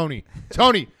is Tony?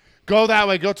 Tony, go that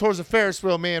way. Go towards the Ferris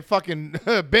wheel, man. Fucking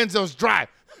Benzo's dry.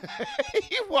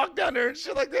 He walked down there and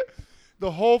shit like that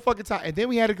the whole fucking time. And then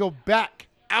we had to go back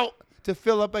out to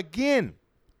fill up again.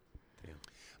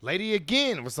 Lady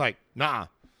again was like, nah,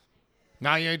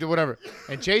 you ain't do whatever.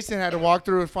 And Jason had to walk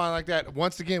through and find like that.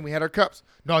 Once again, we had our cups.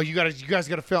 No, you guys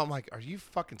gotta fill. I'm like, are you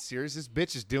fucking serious? This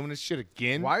bitch is doing this shit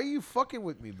again. Why are you fucking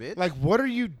with me, bitch? Like, what are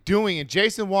you doing? And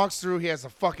Jason walks through. He has a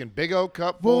fucking big old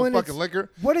cup full of and fucking it's-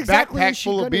 liquor. What exactly backpack is she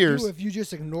full gonna of beers. do if you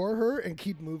just ignore her and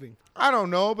keep moving? I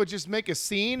don't know, but just make a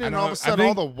scene, and I all of know. a sudden, I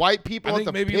think- all the white people I at think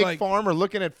the maybe pig like- farm are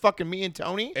looking at fucking me and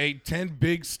Tony. Hey, 10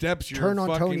 big steps. You're Turn on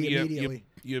fucking, Tony you, immediately.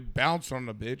 You bounce on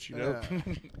the bitch, you know?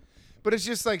 But it's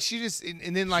just like she just,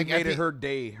 and then like She made at it the- her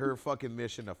day, her fucking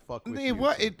mission to fuck with It you.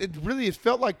 what it really it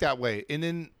felt like that way, and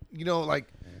then like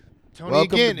Tony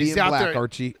Welcome again to being is out black, there.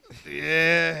 Archie.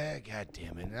 Yeah, god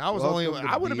damn it! And I was Welcome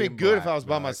to I would have being been good if black, I was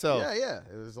by dog. myself. Yeah.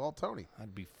 It was all Tony.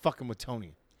 I'd be fucking with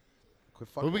Tony. Quit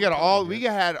fucking But we with got Tony, we bitch.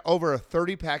 had over a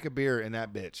 30-pack of beer in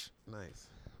that bitch. Nice.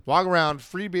 Walk around,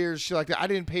 free beers, shit like that. I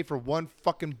didn't pay for one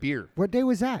fucking beer. What day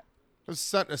was that? It was a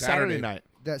Saturday Saturday. night.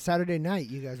 That Saturday night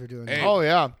you guys were doing Hey, that. Oh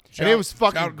yeah, and it was Shout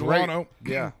fucking out great. Delano.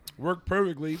 Yeah. Worked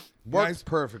perfectly. Works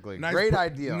perfectly. nice Great bir-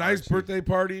 idea. Nice Archie. birthday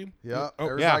party. Yeah. Oh,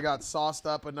 Everybody got sauced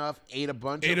up enough. Ate a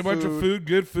bunch Ate of a bunch of food,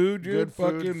 good food, dude. Good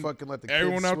food, fucking, fucking let the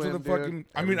everyone kids out to swim, the dude. fucking.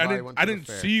 I mean, Everybody went I to the didn't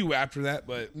fair. see you after that,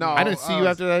 but No, I didn't see you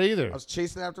after that either. I was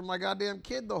chasing after my goddamn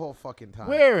kid the whole fucking time.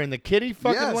 Where in the kitty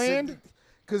fucking Yes, land?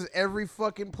 because every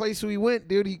fucking place we went,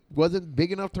 dude, he wasn't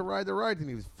big enough to ride the rides, and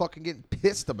he was fucking getting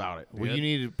pissed about it. Well, dude. you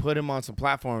need to put him on some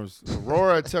platforms.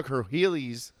 Aurora took her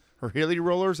Heeley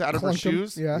rollers out of her Clunked 'em,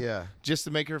 shoes yeah, just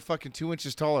to make her fucking 2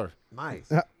 inches taller.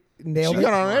 nice. Nailed She it.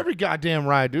 got on every goddamn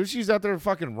ride, dude. She's out there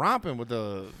fucking romping with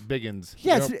the biggins.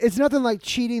 Yeah, it's nothing like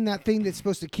cheating that thing that's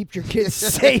supposed to keep your kids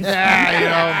safe.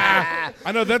 Yeah,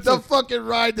 I know that's The fucking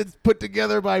ride that's put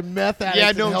together by meth addicts Yeah,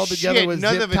 and no held together shit, with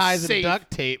none zip of it's ties safe. and duct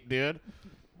tape, dude.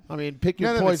 I mean, pick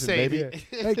your None of it's poison, safe. baby.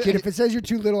 Hey, kid, if it says you're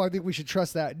too little, I think we should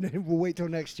trust that. We'll wait till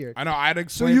next year. I know. I'd So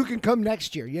explain. you can come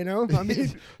next year, you know? I mean,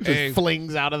 Just Hey.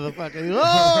 flings out of the fucking.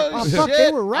 Oh, fuck, shit! they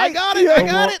were right. I got it. I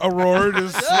got it. Aurora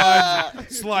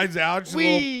just slides out.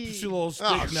 She's a little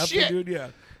stick nothing, shit. dude. Yeah.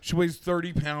 She weighs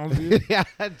 30 pounds, dude. Yeah,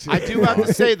 I do have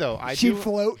to say though, she'd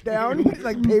float down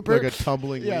like paper. like a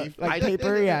tumbling yeah, leaf. like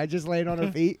paper, yeah, just laying on her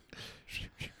feet.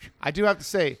 I do have to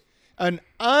say, an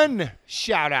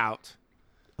unshout out,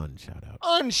 Unshout out.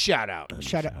 unshout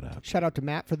out, Shout out to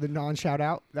Matt for the non-shout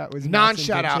out. That was Matt's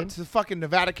non-shout out invention. to the fucking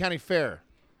Nevada County Fair.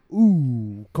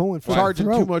 Ooh, going for Charging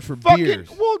the too throat. much for Fucking beers.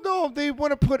 well, no, they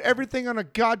want to put everything on a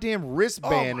goddamn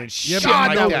wristband and shit but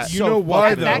like no, that. you know why,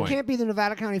 fucking though? That annoying. can't be the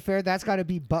Nevada County Fair. That's got to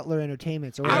be Butler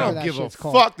Entertainment. Or I whatever don't that give a shit's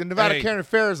called. fuck. The Nevada Hey. County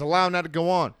Fair is allowing that to go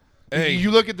on. Hey.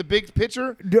 You look at the big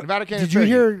picture. Nevada County Did Fair. you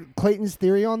hear Clayton's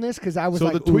theory on this? Because I was So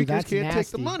like, the ooh, tweakers that's can't nasty. take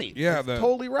the money. Yeah, That's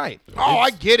totally right. Oh, I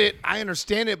get it. I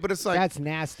understand it, but it's like That's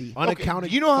nasty. okay,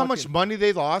 Unaccounted. you know how much fucking- money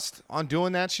they lost on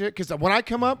doing that shit? Because when I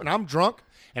come up and I'm drunk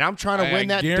and I'm trying to I win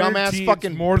that guarantee dumbass it's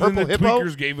fucking more than purple the hippo,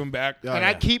 tweakers gave him back. Yeah. and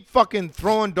I keep fucking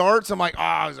throwing darts. I'm like,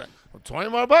 I was like, well, 20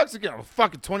 more bucks again. Well,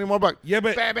 fucking 20 more bucks. Yeah,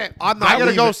 but bam, bam. I'm not I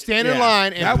gotta go leaving. stand in Yeah.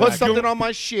 line and That put was something go- on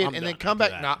my shit I'm and then done come with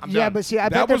back. that. Nah, I'm Yeah, done. but see, I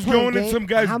That bet they're was playing going in game- some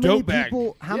guy's how many dope bag.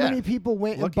 people? How Yeah. many people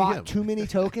went and Lucky bought him. too many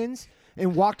tokens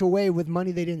and walked away with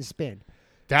money they didn't spend?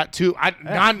 That too. Not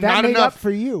that made enough up for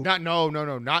you.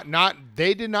 Not.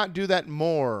 They did not do that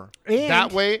more And-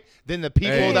 that way than the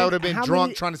people Hey. that would have been How drunk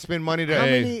many- trying to spend money to how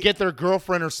many- get their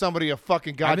girlfriend or somebody a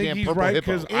fucking I goddamn think he's purple right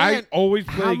hippo. because I And always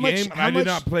how play a much- game and how I did much-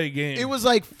 not play a game. It was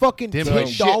like fucking Dim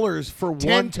 $10 for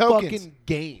 10 one tokens. fucking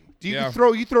game. Do you Yeah.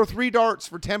 throw 3 darts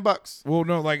for $10? Well,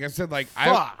 no, like I said, like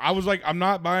Fuck. I was like, I'm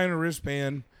not buying a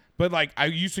wristband, but like I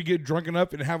used to get drunk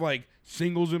enough and have like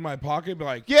singles in my pocket, be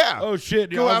like, Yeah. oh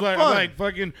shit, Go I have was like, fun. I'm like,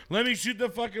 fucking, let me shoot the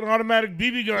fucking automatic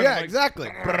BB gun. Yeah, Like, exactly.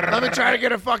 Let me try to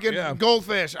get a fucking Yeah.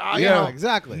 goldfish. You Yeah, know,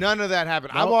 exactly. None of that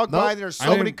happened. I Nope, walked by nope. and there's I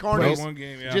so many didn't play carnies one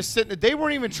game, yeah. just sitting. They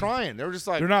weren't even trying. They were just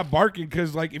like, They're not barking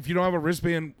because like if you don't have a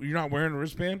wristband, you're not wearing a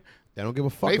wristband. They don't give a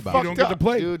fuck they about fucked it. don't get to up,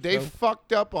 play, dude. They so.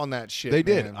 fucked up on that shit. They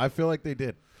did. man. I feel like they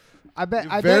did. I bet.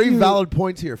 Very you, valid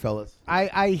points here, fellas.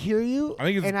 I hear you, I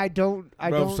think it's and I don't. I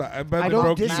both don't. si- I bet I the don't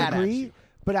broke mad at disagree. you.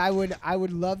 But I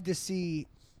would love to see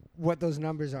what those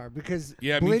numbers are because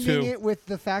Yeah, me blending too. it with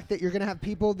the fact that you're gonna have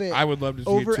people that I would love to see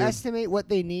it too. overestimate what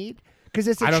they need. Because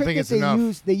it's a I don't trick think that it's they enough.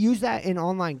 use. They use that in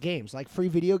online games, like free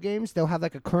video games. They'll have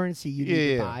like a currency you need Yeah,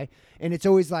 to yeah. buy, and it's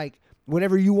always like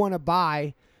whatever you want to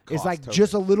buy is Cost like token.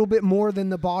 just a little bit more than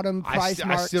the bottom I price st- I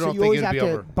mark. still So don't you think always it'd have be to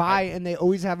over. buy, and they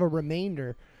always have a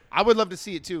remainder. I would love to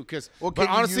see it too, because Well, but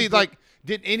can you honestly, use the- like,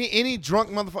 did any drunk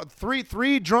motherfucker,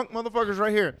 three drunk motherfuckers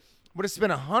right here would have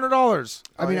spent $100.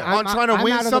 I mean, on trying to I'm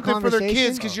win out of the something for their kids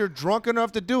conversation. because you're drunk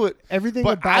enough to do it. Everything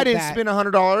but about I didn't that- spend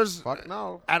 $100 Fuck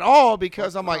no. at all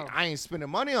because I'm like, I ain't spending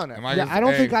money on that. Am I Yeah, just- I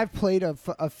don't hey, think I've played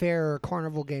a fair or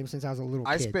carnival game since I was a little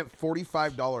I kid. spent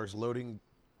 $45 loading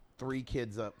 3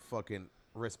 kids up fucking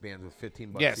wristbands with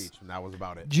 $15 Yes. each, and that was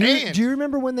about it. And- Do you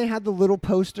remember when they had the little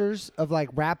posters of like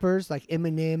rappers like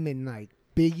Eminem and like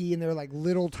Biggie, and they're like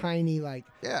little tiny like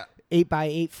Yeah.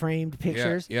 8x8 framed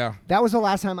pictures? yeah. That was the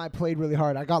last time I played really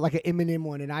hard. I got like an Eminem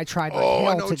one, and I tried like Oh, hell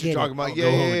I know to what get you're it. talking about. I'll Yeah,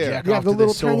 go home yeah, and yeah. jack Yeah, off the to little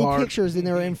this so tiny hard. pictures, and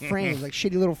they were in frames, like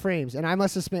shitty little frames. And I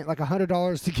must have spent like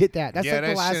 $100 to get that. That's Yeah, like the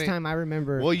that last shit- time I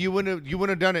remember. Well, you wouldn't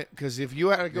have done it because if you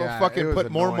had to go Yeah, fucking it was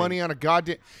put more annoying. money on a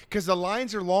goddamn, because the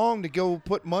lines are long to go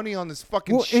put money on this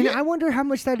fucking Well, shit. and I wonder how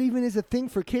much that even is a thing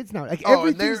for kids now. Like Oh,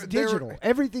 and everything's they're- digital.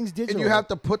 Everything's digital. And you have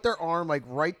to put their arm like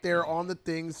right there on the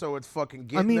thing so it's fucking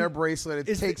getting mean, their bracelet. It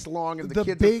is takes the- long and the the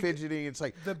kids big- are fidgety. It's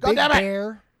like, the God big damn it.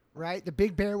 bear, right? The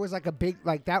big bear was like a big,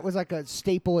 like that was like a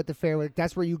staple at the fair. Like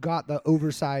that's where you got the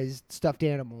oversized stuffed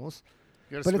animals.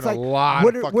 You gotta But it's spend like, a lot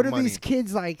what of are fucking these money.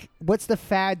 kids like? What's the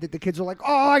fad that the kids are like?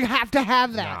 Oh, I have to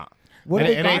have that. Nah. What It,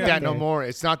 do they it got ain't out that no there? more.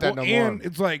 It's not that Well, no more. and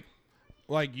it's like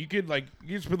like you could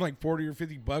spend like $40 or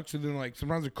 $50, and then like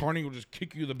sometimes the carny will just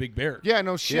kick you the big bear. Yeah,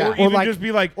 no shit. Or even just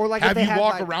be like, or like if have they you had,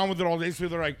 walk like- around with it all day. So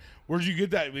they're like, where'd you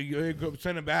get that? We go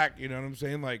send it back. You know what I'm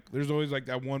saying? Like, there's always like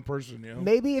that one person. You know.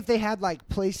 Maybe if they had like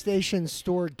PlayStation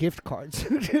Store gift cards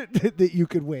that you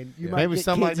could win, you might Maybe get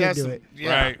something like kids that. into it.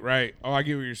 Yeah. Right. Oh, I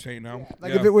get what you're saying now.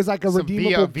 Like Yeah. if it was like a Some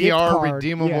redeemable gift VR card,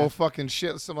 redeemable yeah, fucking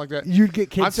shit, something like that. you'd get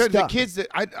kids I'm telling you, the stuck. kids that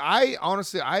I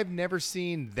honestly, I've never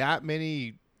seen that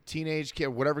many teenage kid,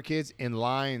 whatever kids, in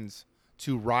lines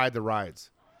to ride the rides.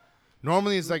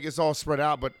 Normally, it's like it's all spread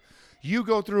out, but you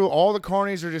go through all the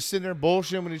carnies are just sitting there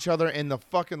bullshitting with each other, and the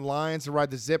fucking lines to ride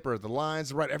the zipper, the lines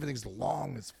to ride everything's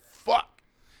long as fuck.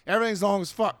 Everything's long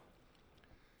as fuck.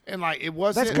 And like it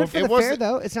wasn't. That's good for it the fair, wasn't-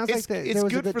 though. It sounds like it's there it's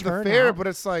was a good good for the turnout. fair, but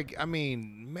it's like I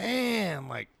mean, man,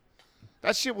 like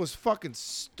that shit was fucking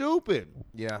stupid.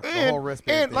 Yeah, the And, whole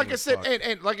wristband and thing like I was said, fucked.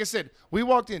 and like I said, we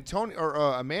walked in. Tony or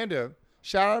Amanda,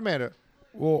 shout out Amanda,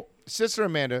 Well, sister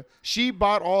Amanda. She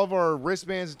bought all of our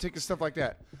wristbands and tickets, stuff like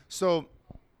that. So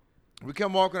we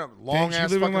come walking up, long dang, she ass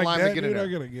living fucking like line that, to get in dude. I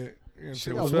there. gotta get.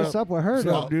 Say, Yo, what's up with her, What's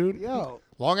though? up, dude? Yo,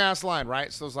 Long ass line,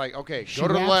 right? So it's like, okay, She go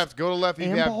to the wraps left. Go to the left if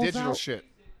you have balls digital out? shit.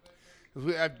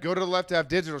 Go to the left to have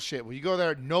digital shit. When you go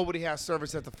there, nobody has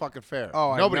service at the fucking fair.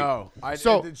 Oh, nobody. I know.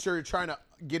 So- I'm sure you're trying to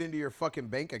get into your fucking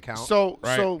bank account. So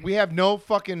Right. so we have no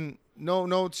fucking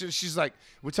no. She's like,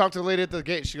 we talked to the lady at the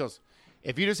gate. She goes,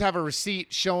 if you just have a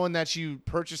receipt showing that you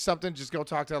purchased something, just go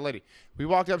talk to that lady. We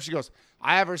walked up. She goes,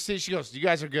 I have a receipt. She goes, you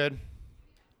guys are good.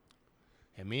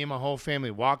 And me and my whole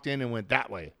family walked in and went that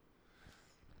way.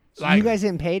 so you guys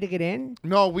didn't pay to get in?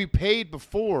 No, we paid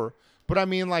before, but I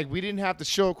mean, like, we didn't have to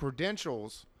show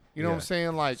credentials. You know what I'm Yeah.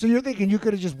 saying? Like, So you're thinking you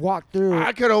could have just walked through?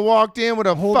 I could have walked in with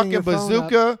a Holding your fucking phone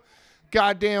bazooka,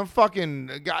 goddamn fucking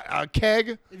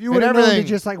keg, if you would have and known to everything.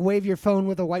 just like wave your phone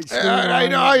with a white screen. I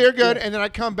on know, it. you're good. Yeah. And then I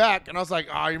come back, and I was like,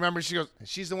 oh, you remember? She goes,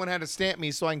 she's the one who had to stamp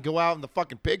me so I can go out in the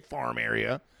fucking pig farm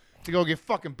area to go get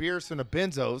fucking beers from the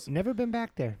benzos. Never been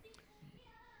back there.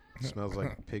 smells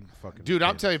like pig fucking. Dude,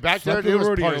 I'm shit. telling you, back there, Slept it at the was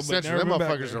rodeo, party but central. never Them been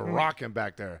back motherfuckers there. are rocking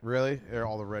back there. Really?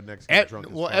 All the rednecks get drunk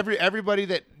as Well, fuck. everybody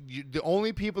that the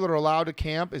only people that are allowed to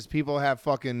camp is people who have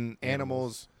fucking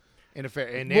animals in a fair.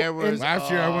 And Well, there was and-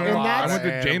 Last year I went. And I that's-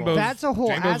 went to Jambo's. That's a whole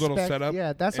Jambo's little aspect. setup.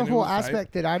 Yeah, that's a and it whole was tight.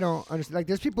 aspect that I don't understand. Like,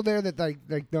 there's people there that like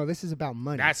no, this is about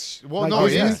money. That's well, like, no,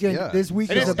 this yeah. weekend, Yeah. this week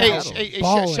It is is. about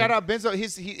balling. Shout out Benzo.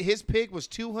 His pig was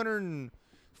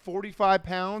 245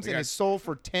 pounds, and Yeah. it's sold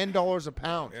for $10 a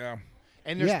pound. Yeah.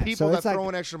 And there's Yeah, people so that it's like- throw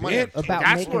in extra money. It's about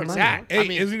That's making where it's money. at. Hey, I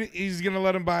mean, isn't it? He's gonna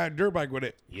let him buy a dirt bike with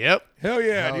it. yep. Hell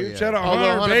yeah, Hell dude! yeah. Shout out Oh, the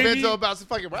Hunter, Hunter baby. Benzo about to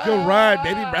fucking Go ride,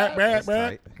 baby. Back, That's back.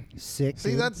 tight. Sick.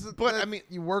 See, dude. that's. But, that- I mean-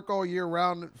 you work all year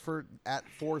round for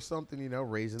something,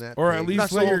 raising that. Or pig. at least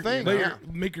That's the let whole your, thing, let yeah. your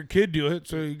make your kid do it,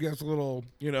 so he gets a little,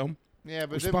 Yeah, but them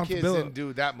kids Responsibility. didn't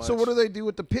do that much. So what do they do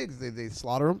with the pigs? They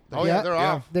slaughter them. Oh yeah, they're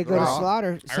Yeah. off. they go They're to off. slaughter.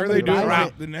 I heard Somebody they do it buys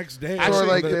it. the next day. Actually, So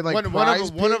like the- they like one of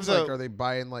prize the- one of pigs? the- Like are they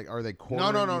buying like are they No,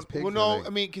 quartering no. these pigs? Well, or no. they- I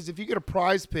mean, because if you get a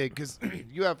prize pig, because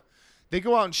you have, they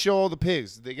go out and show all the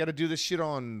pigs. They got to do this shit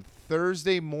on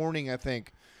Thursday morning, I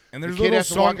think. And there's The a kid little has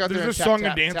to walk song. out there There's a and song tap,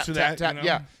 and dance tap, to tap, that. tap, you know?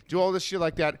 Yeah, do all this shit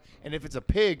like that. And if it's a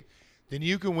pig, then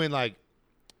you can win like,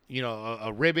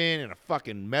 a ribbon and a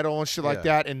fucking medal and shit like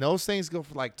Yeah. that. And those things go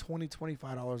for like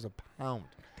 $20-$25 a pound.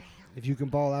 If you can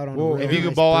ball out on Well, a really if you can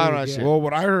nice ball out pig, on that yeah. shit. Well,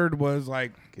 what I heard was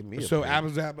like, Give me a so pig.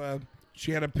 Abba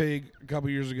she had a pig a couple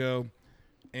years ago,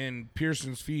 and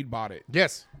Pearson's Feed bought it,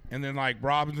 Yes. and then like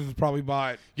Robinson's probably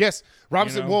bought Yes.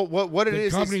 Robinson, know, well, what it the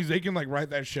is companies. They can like write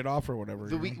that shit off or whatever.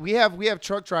 we have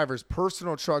truck drivers,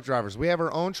 personal truck drivers. We have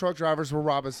our own truck drivers with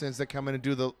Robinsons that come in and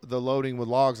do the loading with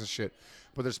logs and shit.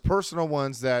 But there's personal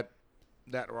ones that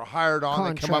are hired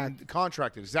on that come up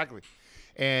contracted, exactly.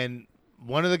 And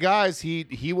one of the guys,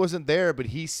 he wasn't there, but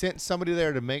he sent somebody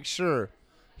there to make sure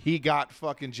he got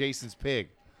fucking Jason's pig.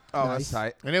 oh, Nice. that's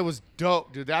tight. And it was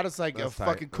dope, dude. That is like That's a tight.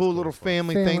 fucking That's cool cool little as fuck.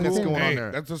 family thing Family that's thing. going on Hey,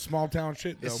 there. that's a small town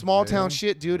shit. Though. It's small town Yeah.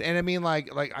 shit, dude. And I mean, like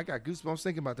I got goosebumps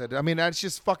thinking about that. I mean, that's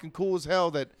just fucking cool as hell.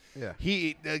 That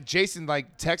Yeah. Jason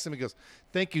like texts him. He goes,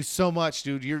 "Thank you so much,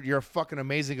 dude. You're fucking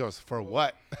amazing." He goes, "For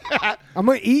what?" I'm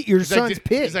gonna eat your He's son's like,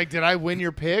 pig. He's like, "Did I win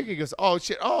your pig?" He goes, "Oh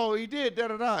shit. Oh, he did. Da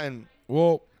da da." And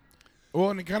Well,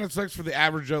 and it kind of sucks for the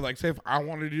average Joe. Like, say if I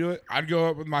wanted to do it, I'd go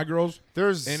up with my girls,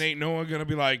 there's and ain't no one gonna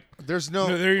be like, there's no,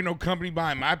 no there ain't no company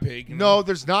buying my pig. You no know?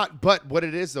 there's not. But what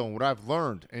it is though, what I've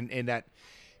learned, and that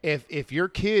if your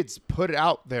kids put it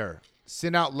out there,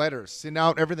 send out letters, send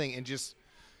out everything, and just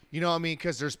you know what I mean,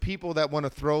 because there's people that want to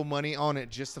throw money on it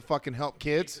just to fucking help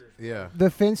kids. Yeah. the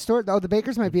Finn store. Oh, the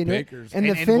Bakers might be in Bakers. it. And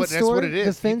the Finn that's store. what it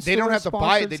is. The Finn They don't store have to buy it.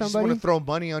 sponsored They just somebody. want to throw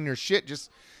money on your shit. Just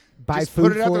buy just food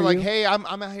put it out for there like, you. hey, I'm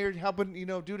out here helping,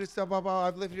 do this stuff. Blah, blah.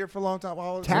 I've lived here for a long time. Blah,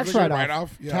 blah, blah. Tax It's like a write-off.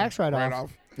 write-off. Yeah, Tax write-off.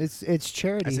 write-off. It's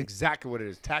charity. That's exactly what it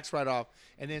is. Tax write-off,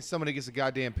 and then somebody gets a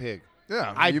goddamn pig.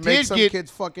 Yeah, I you did make some get-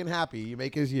 kid's fucking happy. You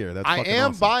make his year. That's I fucking am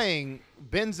awesome. buying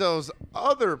Benzo's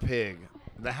other pig,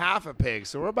 the half a pig.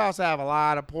 So we're about to have a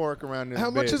lot of pork around this How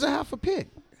much bitch. is a half a pig?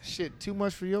 Shit, too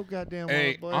much for your goddamn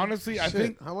Hey, wallet, boy. honestly, I Shit,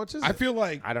 think how much is I it? feel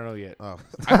like I don't know yet. Oh,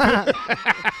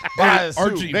 Buy a suit.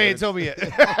 Archie, They ain't told me yet.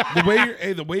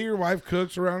 the way your wife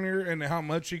cooks around here and how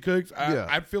much she cooks, Yeah.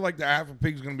 I feel like the half a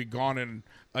pig's gonna be gone in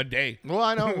a day. Well,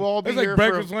 I know. We'll all be It's like here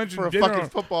breakfast, for, lunch, for a and dinner fucking on-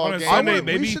 football on a game. Sunday, we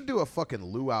baby. should do a fucking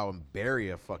luau and bury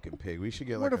a fucking pig. We should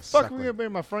get Where like the a fuck are we suckling. gonna be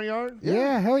in my front yard?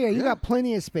 yeah, hell yeah. You Yeah. got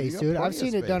plenty of space, You got dude. plenty I've of seen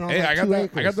it space. done on Hey, like I got 2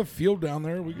 acres. I got the field down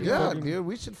there. We can Yeah, fucking- dude,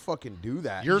 we should fucking do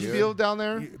that. Your dude. field down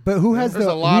there? But who has There's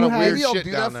the a lot who of has- weird Maybe I'll shit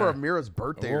do down that for there. Amira's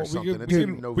birthday Well, or something. It's we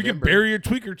in can November. bury a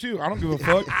tweaker too. I don't give a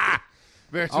fuck.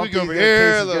 Man, I'll we be go over there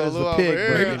here, tastes as good little as the over pig, here.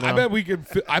 but- Maybe- I bet we could.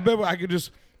 I bet I could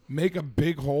just make a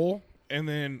big hole and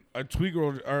then a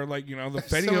tweaker or like the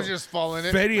fatty Someone just fall in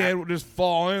it. fatty head will just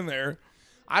fall in there.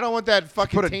 I don't want that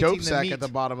fucking Put a tainting dope the sack meat. at the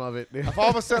bottom of it. If all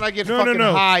of a sudden I get No, fucking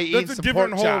no, no. high eating That's a some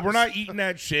different pork hole. chops. We're not eating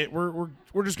that shit. We're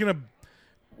just gonna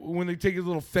when they take a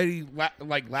little fatty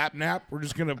lap nap, we're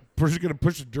just gonna push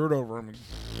the dirt over them,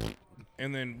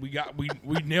 and then we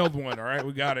nailed one. All right,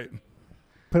 we got it.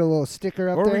 put a little sticker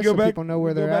up Or there we go so back. people know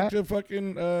where we go they're back at. to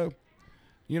fucking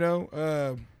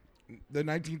the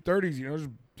 1930s. Just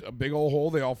a big old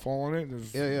hole. They all fall in it.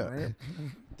 There's, Yeah. right?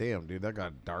 Damn, dude, that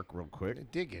got dark real quick.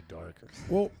 It did get darker.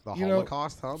 Well, The you know,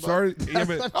 Holocaust, huh? bud? sorry. Yeah,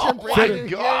 but Oh my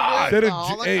god!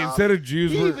 instead of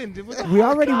Jews, We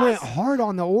already went hard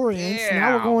on the Orients.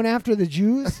 Now we're Damn. going after the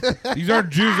Jews. these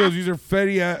aren't Jews. Though. These are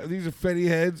fatty. These are fatty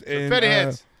heads. And, Fatty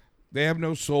heads. They have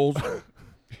no souls.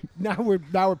 now we're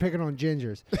picking on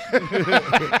gingers.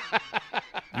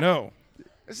 No.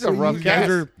 This is a rough These guys cast.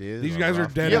 are It is these a guys are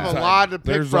rough dead You have a inside. lot to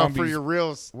They're pick from for zombies. your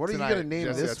reels. What are you tonight, gonna name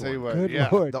Jesse, this I'll tell you one? what. Good Yeah.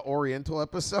 lord. The Oriental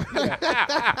episode.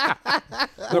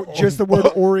 Just the word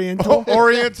Oriental.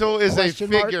 Oriental is a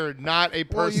Question mark? figure, not a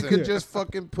Well, you person. could just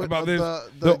fucking put About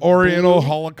the Oriental blue,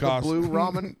 Holocaust. the blue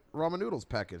ramen noodles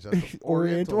package. That's the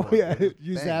Oriental. one. Yeah,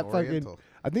 use Bang, that Oriental. fucking.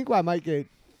 I think I might get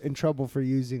in trouble for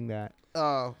using that.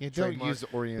 Yeah, don't trademark. use the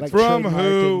Oriental. Like From trademark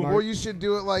who? and mark- Or you should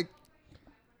do it like,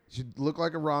 should look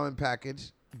like a ramen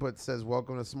package, but it says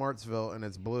 "Welcome to Smartsville" and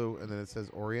it's blue, and then it says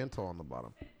Oriental on the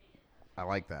bottom. I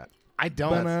like that. I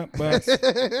don't.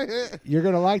 You're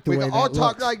gonna like the We way can that all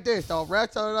talk looks. like this. All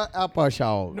rest of the apple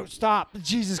show. No, stop!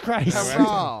 Jesus Christ!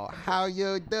 Hello, how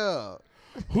you do?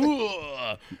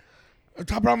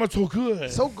 Top ramen so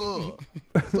good. So good,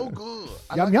 so good.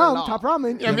 I Yum like it a yum, lot. top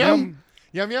ramen. Yum yum.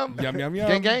 Yum yum. Yum yum yum.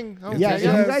 Gang gang. Oh, Yeah, gang, if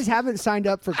gang. you guys haven't signed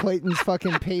up for Clayton's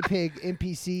fucking Pay Pig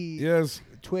NPC Yes.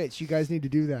 Twitch, you guys need to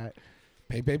do that.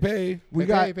 Pay, pay, pay. We Pay,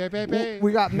 got pay, pay, pay.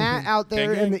 we got Matt out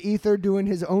there Gang, in gang. the ether doing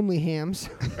his only hams.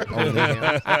 Oh,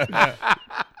 damn.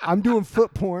 I'm doing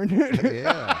foot porn.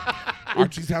 Yeah.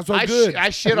 Archie's house so I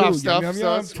good. shit Ooh, off yum, stuff, yum, so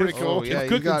yum. it's pretty It's- cool. Oh, yeah, It's you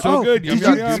cooking got- so good. Yum, did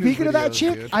yum, you, yum. speaking of that videos,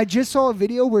 chick, dude. I just saw a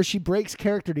video where she breaks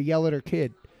character to yell at her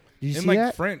kid. Did you In see like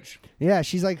that? French. Yeah,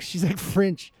 she's like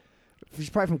French. She's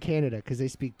probably from Canada because they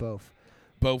speak both.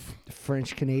 Both.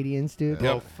 French Canadians, dude.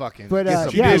 Oh, fucking. But Get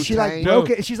some yeah, blue she like tang. broke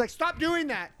No. it. She's like, "Stop doing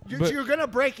that. You're, But- you're gonna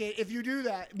break it if you do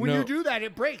that. When No. you do that,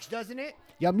 it breaks, doesn't it?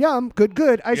 Yum yum, good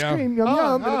good. Ice Yeah. cream, yum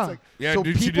yum. And it's like, Yeah, So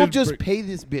dude, she people did just break- pay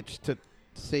this bitch to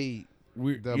say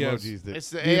we, the yes. emojis. That It's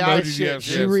the The AI emojis, shit. yes,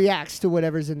 she yes. reacts to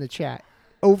whatever's in the chat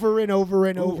over and over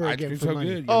and Ooh, over ice again cream's for so money.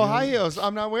 good. Oh, Yum, high yum. heels.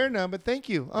 I'm not wearing none, but thank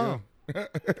you. Oh,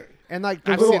 And like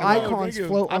the I've little seen them all. icons Thank you.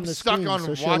 float on I'm the stuck screen. on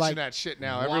so she'll watching like, that shit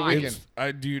now every Why?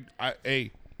 weekend. Dude,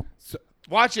 hey.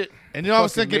 Watch it, and then all of a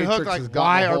sudden Fucking get hooked. Matrix has Like, gotten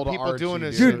why a are hold of people Archie, doing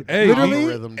this? Dude, Hey, literally,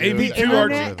 algorithm, dude. the the Q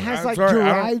internet Archie. has I'm like sorry, I don't-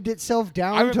 derived itself I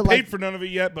down haven't to paid like for none of it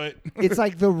yet, but it's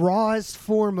like the rawest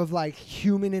form of like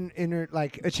human inner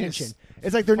like attention.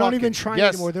 It's like they're not even fucking- trying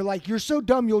yes. anymore. They're like, you're so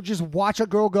dumb, you'll just watch a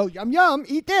girl go yum yum,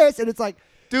 eat this, and it's like,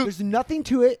 Dude. there's nothing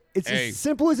to it. It's Hey. as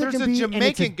simple as it There's can a be. and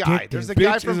it's Jamaican guy. There's a addictive.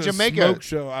 guy bitch from is a Jamaica. smoke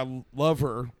show. I love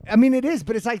her. I mean, it is,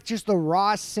 but it's like just the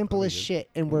raw, simplest shit,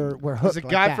 and we're hooked. There's a like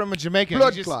guy that. from a Jamaica.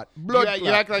 Blood you just, clot, you blood act- You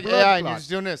clot, act like blood AI, and you're clot. just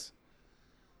doing this.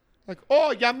 Like,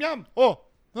 oh, yum yum. Oh,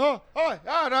 no. Like, it's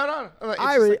just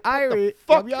Irie, like, what Irie, the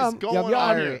fuck yum, is yum, going yum,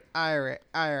 on yum. here? Irish.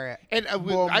 And I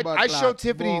Bomba showed clot,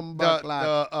 Tiffany bomba the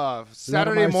clot.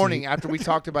 Saturday mercy. morning after we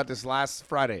talked about this last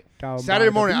Friday. Down by Saturday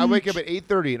the morning, I wake beach. up at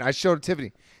 8:30 and I showed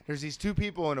Tiffany. There's these two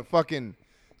people in a fucking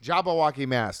Jabberwocky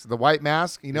mask, the white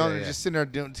mask. You know, Yeah, they're yeah. just sitting there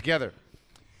doing it together.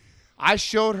 I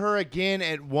showed her again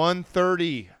at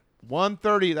 1:30.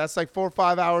 1:30. That's like 4 or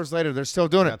 5 hours later. They're still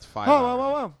doing That's it. 5 Oh, hours.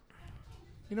 wow.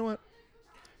 You know what?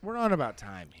 We're on about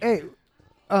time here. Hey,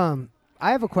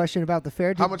 I have a question about the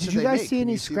fair. How much did did you they guys make? see Can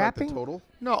any you see, like, the scrapping? total?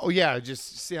 No, yeah,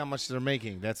 just see how much they're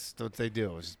making. That's what they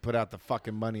do. Is just put out the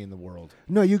fucking money in the world.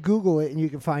 No, you Google it and you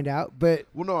can find out. But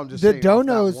Well, no, I'm just The saying off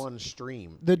that donos- one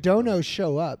stream. the donos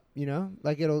show up, you know,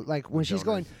 like it'll like when she's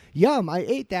going, yum, I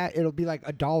ate that. It'll be like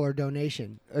 $1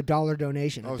 donation, $1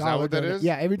 donation. Oh, a is that dollar what that is?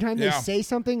 Yeah, every time they Yeah. say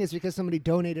something, it's because somebody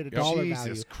donated a dollar value.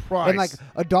 Jesus Christ. And like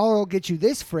 $1 will get you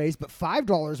this phrase, but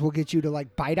 $5 will get you to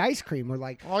like bite ice cream, or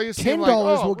like All you see $10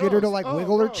 like, will get her to Rose, like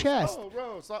wiggle her Rose, chest. Oh,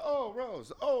 Rose, like, oh,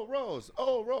 Rose, oh, Rose,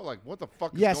 oh, Rose. Like, what the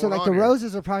fuck is Yeah, going so like on the here?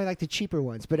 roses are probably like the cheaper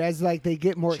ones, but as like they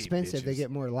get more Cheap expensive, they bitches. get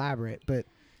more elaborate. But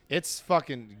It's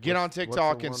fucking, get on What's the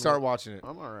TikTok and one start with- watching it.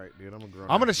 I'm all right, dude. I'm a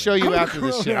grown. I'm going to show you I'm a after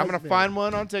this shit. I'm grown-ass going to man. find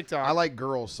one on TikTok. I like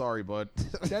girls. Sorry, bud.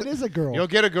 that is a girl. You'll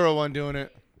get a girl one doing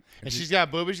it. And she's got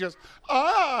boobies. She goes,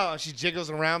 oh, she jiggles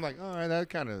around like, all right, that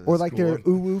kind of. Or like their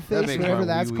ooh face, makes whatever my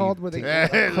that's wee-wee called, where they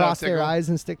tickle. cross their Tickle. eyes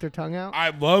and stick their tongue out. I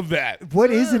love that.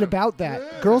 What is it about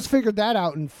that? Girls figured that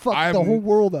out and fucked I'm- the whole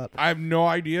world up. I have no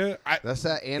idea. That's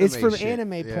that anime. It's from shit.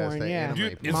 anime it's porn, that yeah. anime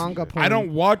Dude, porn. it's- Manga porn. I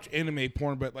don't watch anime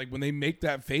porn, but like when they make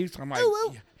that face, I'm like,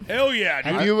 hell yeah,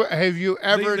 dude. Have you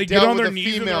ever they get dealt on with their a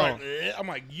knees and they're female? like, "Eh." I'm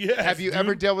like, yes. Have you dude.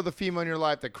 ever dealt with a female in your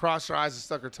life that crossed her eyes and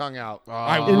stuck her tongue out?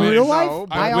 I In wish. real life? No,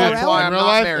 but IRL? that's why I'm In real not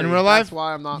life? married. In real life? That's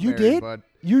why I'm not You married, did? bud.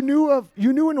 You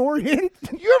knew an Orient?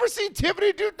 You ever seen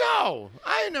Tiffany do? No,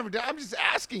 I ain't never done. I'm just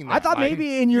asking. That. I thought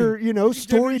maybe in your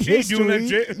storied she ain't doing that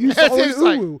history shit. you saw an It's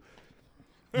like- uwu.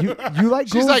 You like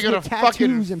she's girls like with gonna fucking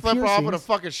tattoos and flip her off with a piercings.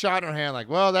 fucking shot in her hand. Like,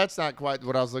 well, that's not quite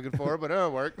what I was looking for, but it'll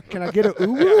work. Can I get a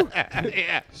uwu? Yeah.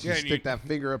 Yeah, You and stick you- that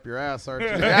finger up your ass, Archie.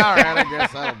 Yeah, all right, I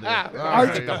guess that'll do it. All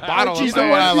Archie- right. The bottle Archie's of the You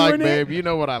know one what I like, doing it? babe. You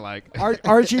know what I like.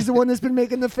 Archie's the one that's been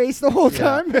making the face the whole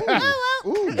time.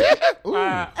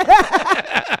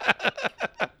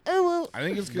 I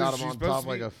think it's Got because him she's on supposed top to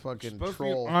like be, a fucking she's supposed to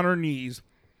troll. be on her knees,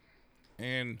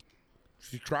 and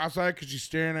she's cross-eyed because she's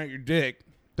staring at your dick,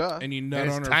 Duh. and you nut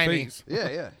it's on her tiny. face. Yeah,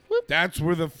 yeah. That's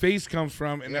where the face comes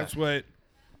from, and Yeah. that's what.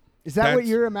 Is that what That's-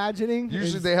 you're imagining?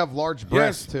 Usually is, they have large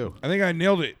breasts Yes, too. I think I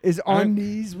nailed it. is I- on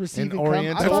knees receiving cum? I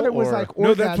Oriental thought it was or- like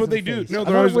No, that's what orgasm they do. face. No, I they're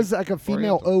thought it always was like a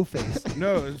female O face.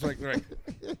 No, it's like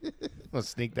Let's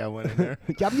sneak that one in there.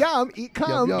 Yum yum, eat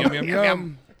cum. Yum, yum yum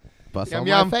yum. Bust Yum, on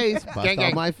yum. my face. Bust Gang, gang.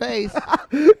 on my face.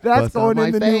 That's Bust on going in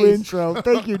my the new face. intro.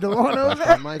 Thank you, Delano. Bust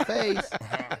on my face.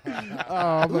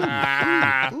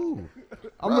 Ah. Ooh.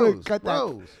 I'm gonna Rose, cut that.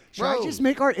 Rose, Should I Rose. just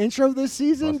make our intro this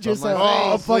season? Bust on Just my a,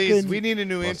 Oh, a please. fucking. We need a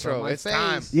new Bust on intro. my It's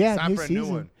time. face. Yeah, it's time new for a new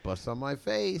season. one. Bust on my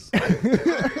face.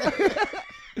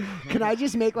 Can I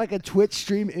just make like a Twitch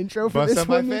stream intro for Bust this on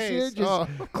my one this year? face. Just Oh.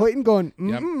 Clayton going,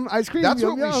 Yep. ice cream. That's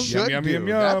yum, what we yum. should Yum, do. yum,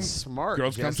 yum. That's smart.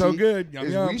 Girls come Jesse, so good. Yum,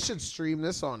 is yum. We should stream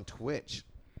this on Twitch.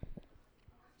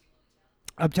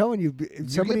 I'm telling you, You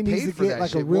somebody get needs paid to for get that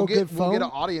like shit. a real we'll good We'll phone get an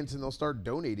audience and they'll start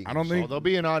donating. I don't Oh, think. there'll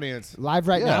be an audience. live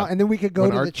right Yeah. now, and then we could go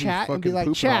When to the Archie's chat and be fucking like,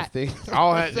 pooping off chat. things.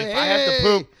 I'll have, if I have to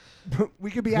poop, We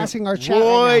could be asking our chat.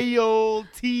 Right now.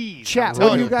 royalties. Chat, I'm what do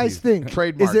telling you guys think?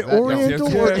 Trademark Is it that.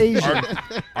 Oriental or Asian?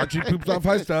 Archie poops off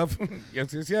high stuff.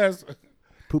 Yes, yes, yes.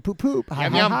 Poop, poop, poop. Hi,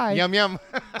 Yum hi, yum hi. yum yum.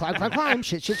 Climb, climb, climb.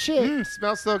 Shit, shit, shit.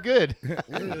 Smells so good.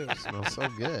 Smells so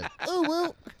good. Oh,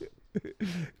 well.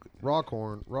 Raw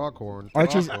corn, raw corn.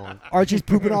 Archie's, raw corn. Archie's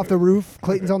pooping off the roof.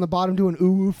 Clayton's on the bottom doing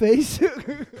ooh face.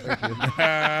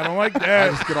 I don't like I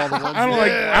that. just get all the ones.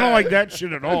 I don't like that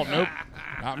shit at all. Nope.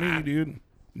 Not me, dude.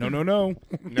 No, no, no.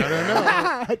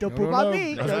 No. Don't poop no, on no.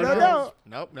 me. No,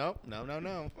 No, no, no, no.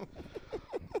 No.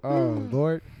 Oh,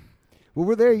 Lord. Well,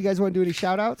 we're there. You guys want to do any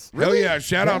shout outs? Hell yeah.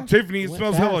 Shout out Tiffany. It Went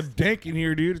smells hella fast. dank in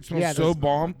here, dude. It smells Yeah, so those-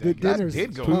 bomb. The That dinner's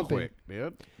did go pumping. quick,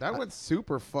 dude. That went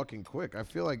super fucking quick. I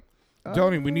feel like I'm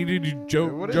telling you, we need to do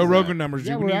what Joe is Rogan that? numbers.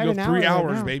 Yeah, dude. We we're need at to an go hour 3 right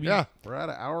hours, now. baby. Yeah. we're at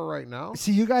an hour right now.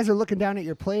 See, you guys are looking down at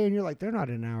your play, and you're like, they're not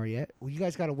an hour yet. Well, you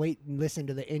guys got to wait and listen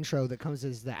to the intro that comes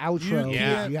as the outro. You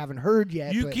can't- that you haven't heard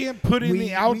yet. You but can't put in we- the we-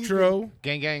 outro.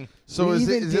 Gang gang. So We is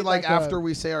even it did like like a- after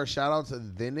we say our shout outs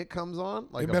and then it comes on?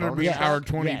 Like It a better bonus be track? hour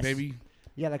 20, Yes. baby.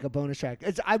 Yeah, like a bonus track.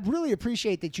 I really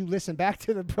appreciate that you listen back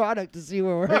to the product to see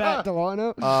where we're at,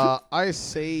 Delano. I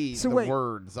say So the wait,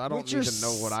 words. I don't what you're even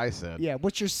know what I said. Yeah,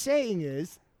 what you're saying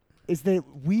is that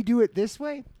we do it this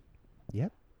way.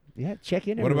 Yep. Yeah. Check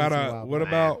in. What every about once in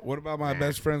a while. what about my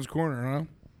best friend's corner, huh?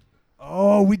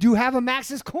 Oh, we do have a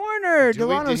Max's Corner. Do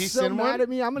we? Delano's Did he so send mad one? at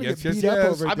me. I'm gonna Yes, get yes, beat up yes.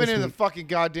 over it I've been this in the week. fucking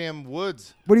goddamn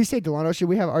woods. What do you say, Delano? Should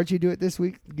we have Archie do it this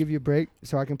week? Give you a break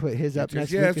so I can put his up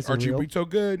next Yes, week. As a Archie reel? reads so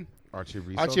good. Archie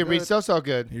reads Archie reads so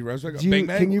good. He runs like a Do you- Big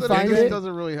Mac. can you But find it it?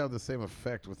 doesn't really have the same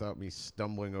effect without me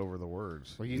stumbling over the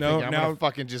words. Well, you No, think I'm now- gonna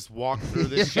fucking just walk through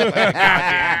this shit like a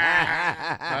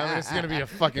goddamn. I mean, it's gonna be a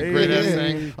fucking great ass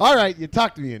thing. All right, you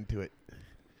talked me into it.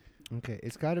 Okay,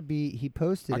 it's got to be. He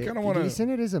posted I it. kinda Did wanna- he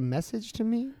send it as a message to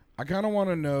me? I kind of want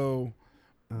to know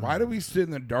why do we sit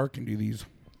in the dark and do these?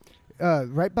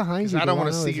 Right behind Because you. I don't want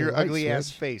to Delano, see is a your light ugly ass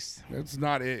switch. face. That's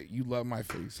not it. You love my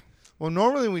face. Well,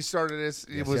 normally when we started this,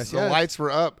 it Yes, was yes, the yes. lights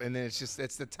were up, and then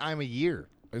it's the time of year.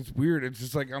 It's weird. It's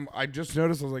just like I just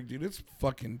noticed. I was like, dude, it's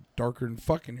fucking darker than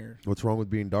fucking here. What's wrong with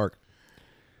being dark?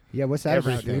 Yeah, what's that about,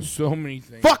 Everything. dude? There's so many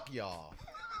things. Fuck y'all.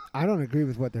 I don't agree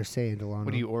with what they're saying, Delano.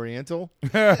 What are you, Oriental?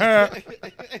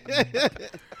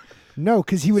 No,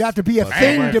 because he would have to be a That's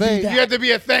thing my to be thing. that. You have to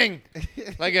be a thing,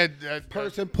 like a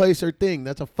Person, place, or thing.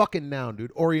 That's a fucking noun,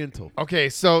 dude. Oriental. Okay,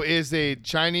 so is a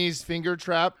Chinese finger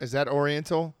trap? Is that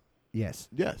Oriental? Yes,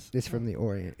 Yes. it's from the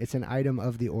Orient. It's an item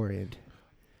of the Orient.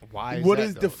 Why? What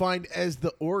is defined as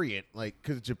the Orient? Like,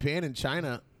 because Japan and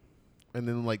China, and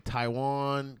then like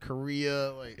Taiwan,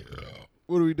 Korea. Like,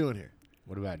 what are we doing here?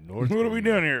 What about North? What are we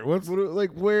doing here? What's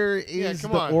Where is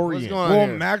come the on. What's Orient? going on? well,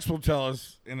 here? Max will tell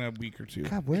us in a week or two.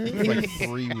 God, where It's like is?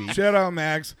 3 weeks. Shout out,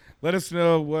 Max. Let us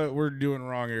know what we're doing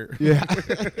wrong here. Yeah.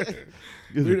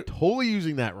 You're totally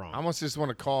using that wrong. I almost just want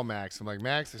to call Max. I'm like,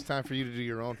 Max, it's time for you to do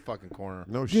your own fucking corner.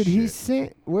 no Dude, shit. he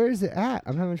sent. Where is it at?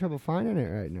 I'm having trouble finding it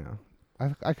right now.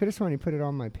 I could have sworn he put it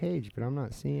on my page, but I'm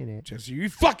not seeing it. Jesse, you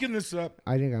fucking this up.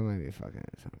 I think I might be fucking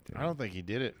it something. I don't think he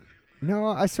did it. No,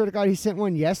 I swear to God, he sent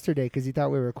one yesterday because he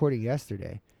thought we were recording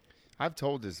yesterday. I've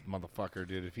told this motherfucker,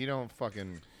 dude, if you don't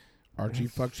fucking Archie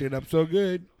fucked shit up so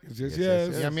good. Yes.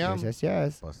 yum yum.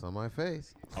 Yes. Bust on my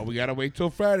face. Oh, we gotta wait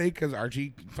till Friday because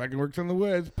Archie fucking works in the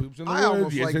woods, poops in the I woods.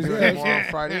 almost Yes, like yes, doing yes. it more on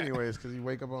Friday anyways, because you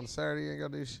wake up on Saturday and ain't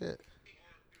got to do shit.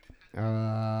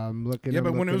 I'm looking. Yeah, I'm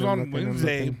but when it was looking, I'm on looking, I'm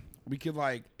Wednesday, looking. we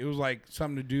could it was like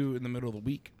something to do in the middle of the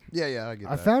week. Yeah, I get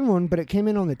I that. found one, but it came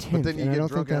in on the 10th, But then you and I get don't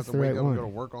think drunk and have that's to the wake right up and go to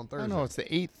one. work on I Thursday. know it's the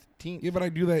 18th. Yeah, but I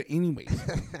do that anyways.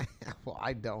 Well,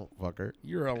 I don't, fucker.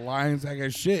 You're a lying sack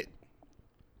of shit.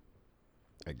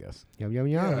 I guess. Yum yum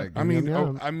yum. Yeah, I mean,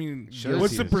 Yum, yum.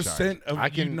 what's the is percent of I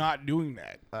you can- not doing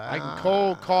that? I can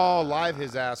cold call live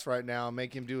his ass right now and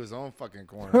make him do his own fucking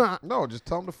corner. No, just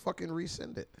tell him to fucking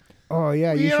resend it. Oh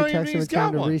yeah, We you don't should even text him he's and tell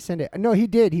him got to one. resend it. No, he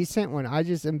did. He sent one. I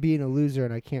just am being a loser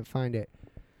and I can't find it.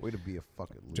 Way to be a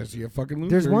fucking loser. Jesse, a fucking loser.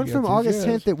 There's one You from got two August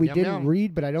yes. 10th that we Yum, didn't yum.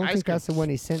 read, but I don't Ice think that's the cream. one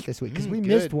he sent this week because we Good.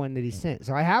 missed one that he sent.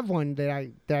 So I have one that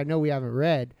I know we haven't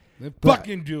read. Then But-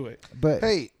 fucking do it. But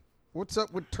Hey, what's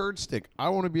up with Turd Stick? I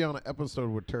want to be on an episode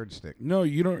with Turd Stick. No,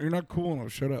 you don't. You're not cool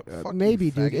enough. Shut up. Fuck you,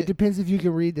 maybe, dude. faggot. It depends if you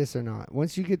can read this or not.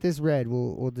 Once you get this read,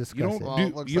 we'll discuss You don't it. Well, do.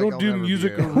 it looks You like don't I'll do never be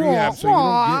music or able to. rehab, so you don't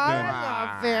get none.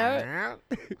 Not fair.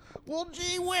 Well,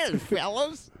 gee whiz,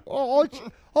 fellas. All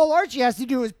Archie has to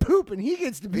do is poop, and he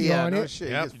gets to be Yeah, on no it. shit.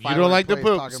 Yep. He gets You don't 500 like to plays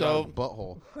poop, talking so- about his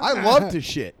butthole. I love to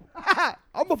shit.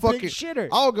 I'm a Fucking big shitter.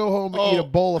 I'll go home and eat a Oh.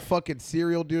 bowl of fucking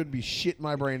cereal, dude, and be shitting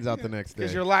my brains out the next day.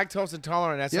 Because you're lactose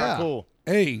intolerant. That's Yeah. not cool.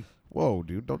 Hey, Whoa,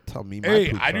 dude, don't tell me my hey,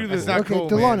 poops I do aren't this. cool. not Okay, cool,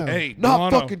 Delano. man. Hey, Not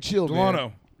Delano, fucking chill, man.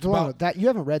 Delano. It's Delano, about, that you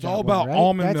haven't read it's that all one, about right?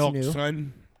 almond That's milk, new.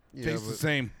 son. Yeah, Tastes the but-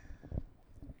 same.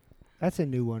 That's a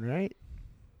new one, right?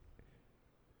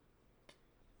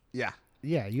 Yeah.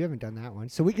 Yeah, you haven't done that one,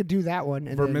 so we could do that one.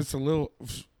 And then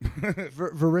verisimilitude.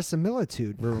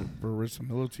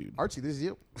 Verisimilitude. Archie, this is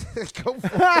you. Go for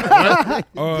it.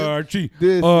 Archie.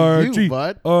 This Archie. is you,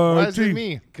 bud. Why is it Archie.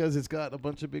 me? Because it's got a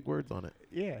bunch of big words on it.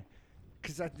 Yeah,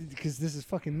 because this is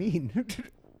fucking mean.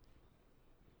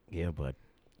 Yeah, bud.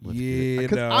 Yeah,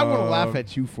 Because I want to laugh dog.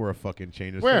 at you for a fucking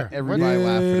change. Instead Where? of everybody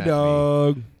laughing Yeah, at me.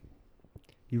 dog.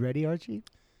 You ready, Archie?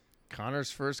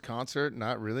 Connor's first concert,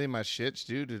 not really my shit,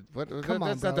 dude. What? Come on,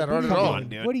 that's bro. not that What hard are at you all.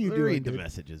 doing? What are you doing, Read the dude?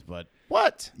 messages, bud.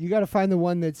 What? You got to find the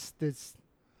one that's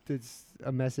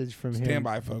a message from him. Stand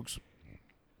by, folks.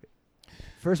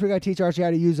 First, we got to teach Archie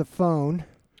how to use a phone.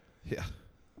 Yeah.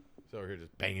 So we're here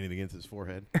just banging it against his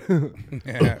forehead.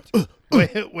 Yeah.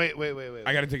 Wait.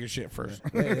 I gotta take a shit first.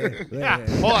 Hold on.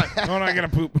 No, I gotta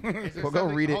poop. Well, go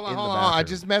read it Hold on, in the hold on. I bathroom.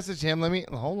 just messaged him. Let me.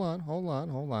 Hold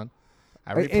on.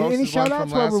 I Any reposted shout one outs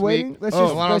from while last we're week. waiting? Let's Oh,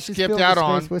 just, Delano let's just skipped fill the out space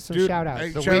on. with some Dude, shout outs. hey,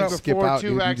 The shout week out- skip before, out, too,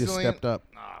 dude. You actually. just stepped up.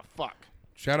 Ah, fuck.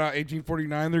 Shout out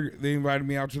 1849. They invited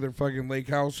me out to their fucking lake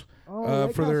house. Oh, for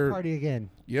Lake House their party again.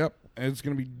 Yep, and it's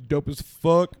gonna be dope as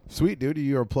fuck. Sweet, dude.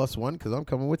 You're a +1 because I'm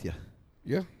coming with you.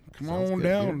 Yeah, come Sounds on good,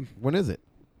 down. dude. When is it?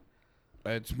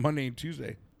 It's Monday and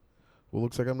Tuesday. Well,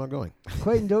 looks like I'm not going.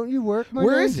 Clayton, don't you work Monday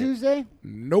Where and is it? Tuesday?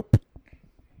 Nope.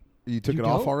 You took You it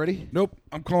off don't? already? Nope.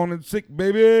 I'm calling in sick,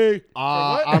 baby.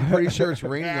 I'm pretty sure it's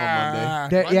raining on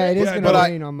Monday. Ah. Yeah, it is Yeah, going but to I-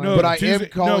 rain on No, Monday. but I am Tuesday-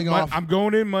 calling no, off- I'm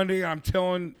going in Monday. I'm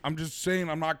just saying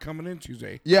I'm not coming in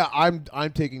Tuesday. Yeah, I'm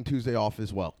taking Tuesday off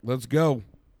as well. Let's go.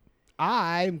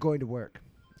 I'm going to work.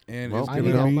 And Well, it's I gonna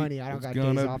need that be- money. I don't it's got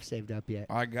gonna- days off saved up yet.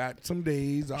 I got some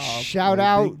days off. Shout no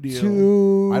out big deal.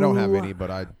 to I don't have any,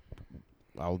 but I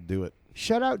I'll do it.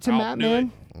 Shout out to I'll Matt, do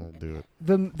man. I'll do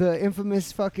it. The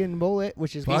infamous fucking mullet,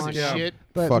 which is Piece gone of now. shit.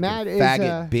 But Fucking Matt is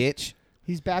faggot bitch.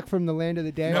 he's back from the land of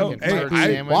the dead. No, and hey, might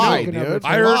be I- Why, looking dude? over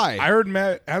I to- heard, Why? I heard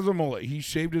Matt has a mullet. He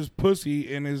shaved his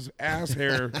pussy and his ass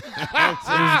hair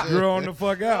is growing the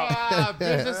fuck out. Ah,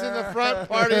 business in the front,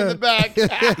 party in the back.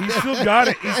 He still got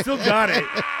it. He still got it.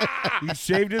 He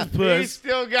shaved his He puss.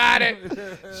 still got it.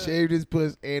 Shaved his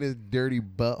puss and his dirty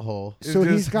butthole. It's So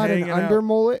he's just got an hanging out. under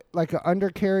mullet, like an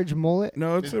undercarriage mullet.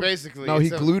 No, it's It's a basically. No, he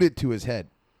it's a- glued it to his head.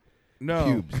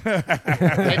 no. Pubes.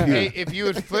 if you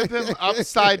would flip him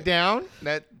upside down,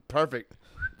 that perfect.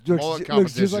 Mullet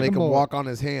Looks just competition. like Make a him mullet. walk on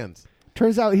his hands.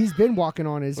 Turns out he's been walking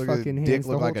on his Look at fucking his hands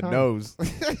dick the look whole like a time. nose.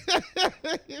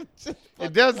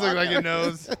 It does look like a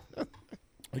nose.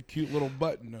 A cute little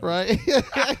button. Right?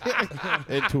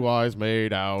 And 2 eyes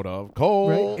made out of coal.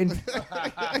 Right?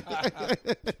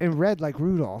 And red like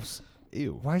Rudolph's.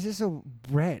 Ew. Why is it so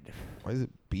red? Why is it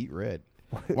beet red?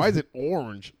 Why is it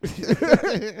orange?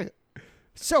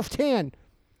 Self-tan.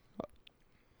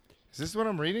 Is this what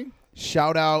I'm reading?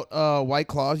 Shout out White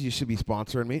Claws. You should be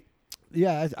sponsoring me.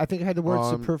 Yeah, I think I had the word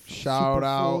shout out-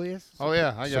 superfluous. Oh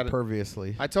yeah, I got it.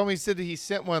 Superbiously. I told him he said that he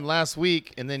sent one last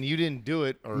week and then you didn't do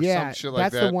it or Yeah, some shit like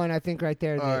that's that. the one I think right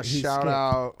there. That he Shout skipped.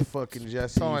 out fucking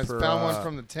Jesse So I for found one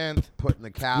from the 10th. putting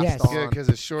the cast Yes. on. Good because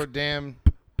it's short damn.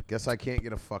 Guess I can't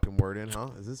get a fucking word in, huh?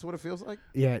 Is this what it feels like?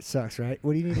 Yeah, it sucks, right?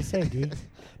 What do you need to say, dude?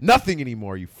 Nothing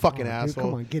anymore, you fucking Oh, dude, asshole.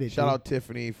 come on, get it, Shout dude. out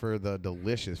Tiffany for the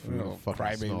delicious food. Oh, It fucking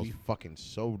crybaby. smells fucking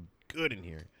so good in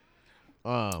here.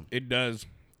 It does.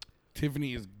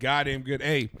 Tiffany is goddamn good.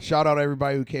 Hey, Shout out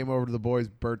everybody who came over to the boy's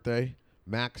birthday.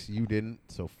 Max, you didn't,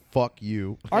 so fuck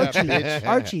you.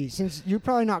 Archie, since you're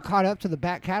probably not caught up to the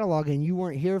back catalog and you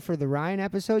weren't here for the Ryan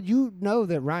episode, you know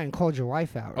that Ryan called your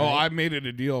wife out, right? oh, I made it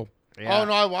a deal. Oh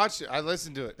no, I watched it. I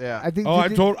listened to it. Yeah. I think Oh, you I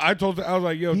did- told. I was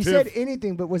like, yo, He Tiff. said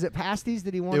anything, but was it pasties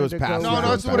that he wanted was to pasties. go? No, Yeah, no, it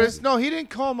that's was what it is. No, he didn't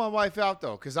call my wife out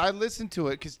though, because I listened to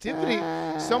it. Because Tiffany,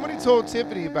 somebody told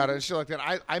Tiffany about it and shit like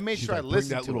that. I made She's sure I like, bring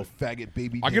listened that to little it. faggot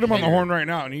baby. I get him on the horn right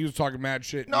now, and he was talking mad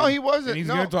shit. No, he wasn't. And he's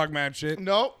No. gonna talk mad shit.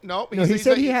 No. No, he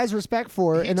said he has respect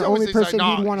for her, He and the told me, only he's like, person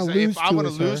 "Nah," he'd want to he's like, lose if I to want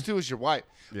is to lose her. to is your wife,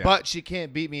 Yeah. but she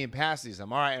can't beat me in pasties.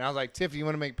 I'm all right. And I was like, Tiffany, you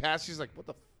want to make pasties? She's like, what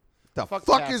the The fuck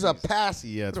fuck is a pasties? passy?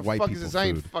 Yeah, it's What the white fuck people is this? I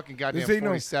ain't food. fucking goddamn This ain't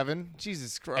no- 47.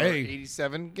 Jesus Christ. Hey.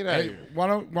 87. Get out of Hey, here. why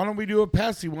don't we do a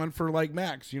passy one for like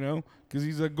Max? You know, because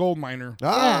he's a gold miner.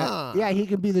 Ah, Yeah, he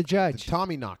can be the the judge,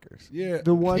 Tommy knockers. Yeah.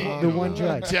 the one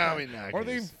judge. Tell me now. Or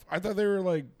they? I thought they were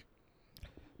like.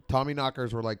 Tommy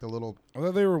knockers were like the little. I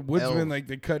thought they were woodsmen. Elves. Like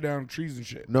they cut down trees and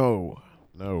shit. No.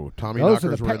 Tommy Those are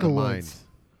knockers the were in the Peckerwoods. mines.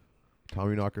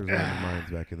 Tommy knockers were in the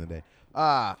mines back in the day.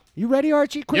 You ready,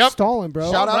 Archie? Quit Yep. stalling,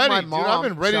 bro. Shout out ready, my dude. mom. I've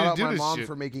been ready Shout to out do my this mom shit.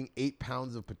 for making 8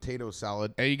 pounds of potato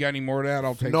salad. Hey, you got any more of that?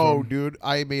 I'll take No, some. dude,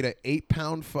 I made an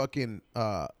 8-pound fucking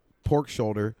pork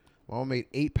shoulder. My mom made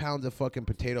 8 pounds of fucking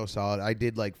potato salad. I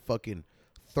did like fucking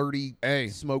 30 Hey,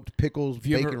 smoked pickles,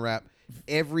 you bacon ever- wrap.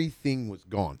 Everything was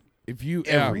gone. If you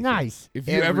Everything. Nice. if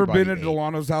you ever been Everybody to ate.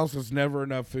 Delano's house, it's never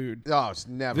enough food. Oh, it's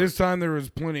never. This time there was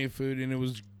plenty of food, and it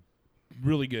was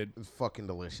really good. It was fucking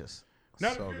delicious.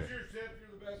 No, So here's good. your sip.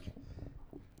 You're the best.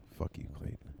 Fuck you,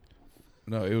 Clayton.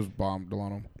 No, it was bomb,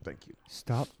 Delano. Thank you.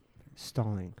 Stop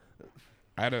stalling.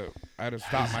 I had to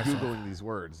stop He's myself. Googling these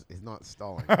words. He's not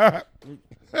stalling. I'm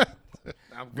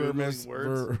Ver- Googling miss-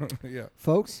 words. yeah.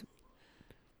 Folks,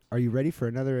 are you ready for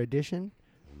another edition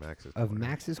Max's of corner.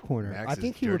 Max's Corner? I Max's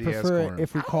think he would dirty-ass prefer it corner.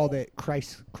 if we called it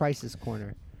Crisis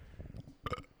Corner.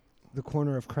 The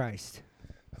corner of Christ.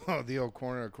 Oh, the old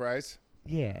corner of Christ.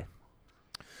 Yeah.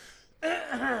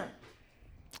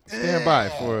 Stand by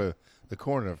for the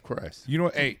corner of Christ. You know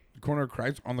what? Hey, the corner of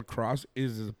Christ on the cross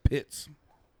is the pits.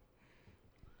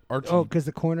 Archie Oh, because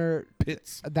the corner,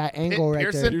 pits. that angle right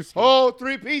Pearson. there. Oh,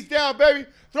 3-piece down, baby.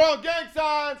 Throwing gang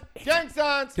signs. Gang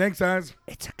signs. Gang signs.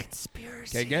 It's a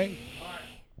conspiracy. Gang.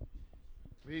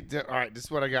 All right, this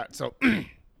is what I got. So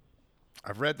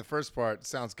I've read the first part.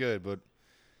 Sounds good, but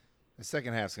the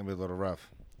second half's going to be a little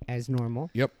rough. As normal.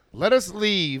 Yep. Let us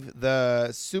leave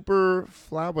the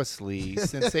superfluously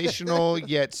sensational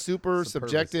yet super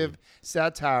subjective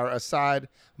satire aside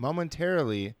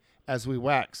momentarily as we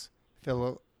wax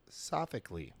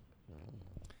philosophically.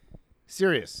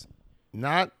 Serious,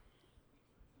 not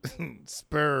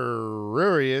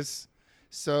spurious.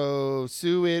 So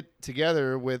sew it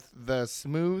together with the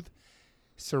smooth,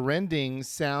 surrendering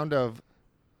sound of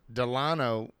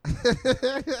Delano,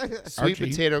 sweet Archie.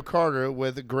 potato Carter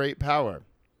with great power.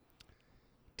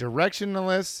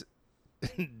 Directionless,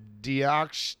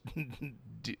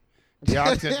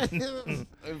 Deoctomony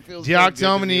It feels so good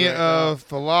to me right now. of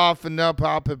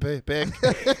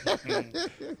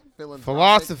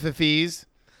philosophies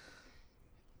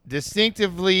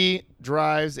distinctively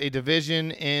drives a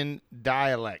division in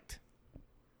dialect.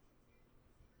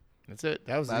 That's it.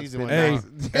 That was an easy one. Hey,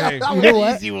 hey. You know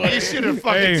what? You should have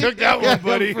fucking Hey. took that one,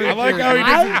 buddy. I like how he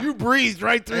did. You breezed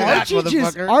right through that,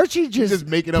 motherfucker. Archie just just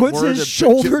making up puts words his and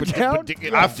shoulder down.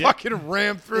 I fucking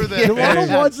rammed through that.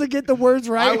 Delano wants to get the words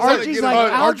right. I wanna Archie's get like,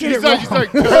 it- I'll get it He's wrong.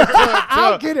 like,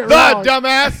 I'll get it the wrong.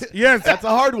 dumbass. Yes. That's a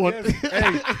hard one.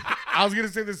 Hey, I was gonna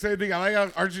say the same thing. I like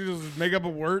how Archie just make up a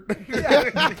word.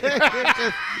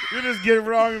 You just get it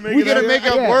wrong and make We it gotta up. make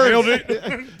up Yeah. words. Nailed it.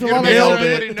 Delano nailed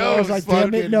said it. I was like,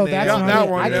 damn it, no, that's Nailed not that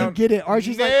it. one I down. can get it.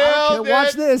 Archie's like, I Nailed can't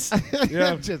watch it. this.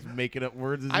 Yeah. Just making up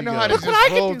words. As I you know go. how to Look what just I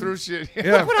can roll do. through shit.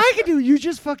 Yeah. Look what I can do. You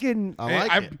just fucking. I Hey,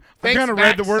 like I it. Thanks, kind of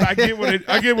read the Max. word.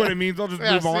 I get what it means. I'll just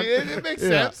Yeah, move on. see, it makes Yeah.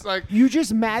 sense. Like, You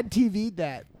just mad TV'd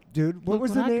that, dude. What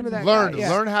was the name of that? learn, guy? Yeah.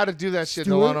 learn how to do that shit,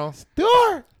 Stuart? Delano.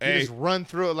 Stuart. You Hey, just run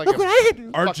through it like Look a what I can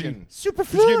do. Archie. fucking. Super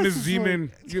just get fluid. Miss Zeman.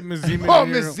 Get Miss Zeman. Oh,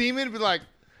 in here. Miss Zeman be like,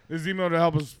 Miss Zeman to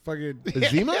help us fucking.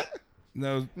 Zima?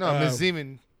 No, no, Miss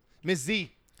Zeman, Miss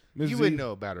Z. Ms. You Z. wouldn't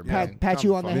know about her, man. Pat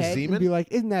you on the Miss head Zeman? and be like,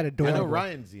 isn't that I adorable? know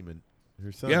Ryan Zeman.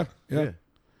 Her son. Yeah, yeah.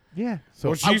 Yeah.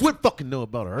 So Well, I she's- would fucking know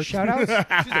about her. Shout out. She's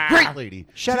a great lady.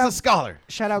 Shout She's out- a scholar.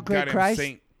 Shout out, Greg Goddamn Christ.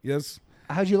 Saint. Yes.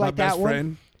 How'd you My like best that one?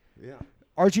 friend. Yeah.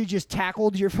 Archie just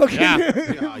tackled your fucking.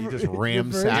 Yeah. You just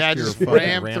ram first- sacked Yeah, your just fucking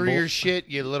ram ramble. through your shit,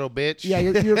 you little bitch. Yeah,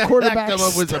 your quarterback. Come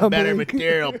up with some better stumbling.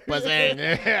 material, pussy.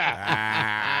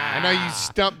 Yeah. I know you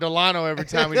stump Delano every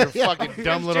time with your fucking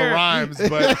dumb little rhymes,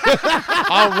 but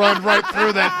I'll run right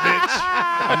through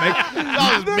that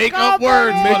I'll just make up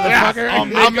words, motherfucker.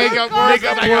 bitch. I'll make up words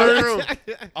as I go through.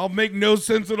 I'll make no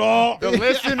sense at all. The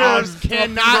listeners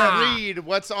cannot read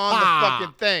what's on the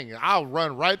fucking thing. I'll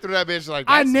run right through that bitch like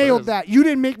I that's nailed what that. You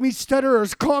didn't make me stutter or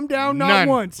calm down, not None.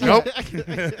 once. Nope.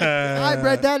 I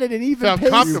read that at an even Felt pace.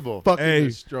 comfortable. Fucking Hey,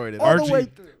 destroyed it. All the Archie, way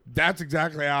through. that's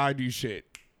exactly how I do shit.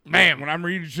 Man, when I'm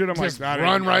reading shit, I'm Just like,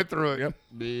 run right through it. Yep.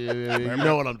 You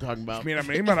know what I'm talking about. I mean,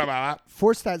 about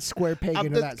Force that square peg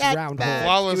into that round hole.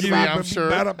 Flawlessly, I'm sure.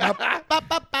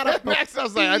 that. Max, I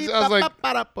was like,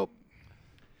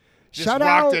 just Shout rocked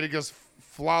out. it. He goes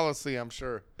flawlessly, I'm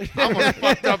sure. I almost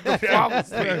fucked up the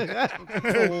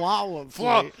flawlessly.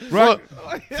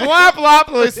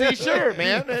 Flawlessly, sure,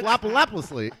 man.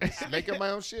 Laplessly. Making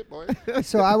my own shit, boy.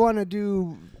 So I want to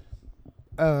do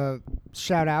a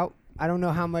shout out. I don't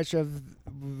know how much of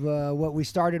what we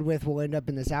started with will end up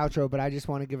in this outro, but I just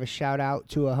want to give a shout out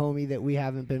to a homie that we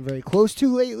haven't been very close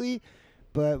to lately.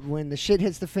 But when the shit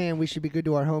hits the fan, we should be good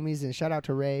to our homies. And shout out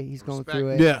to Ray. He's going Respect. through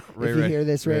it. Yeah, If Ray, you Ray. hear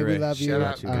this, Ray, Ray, we love you. Shout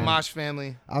out to the Um, Mosh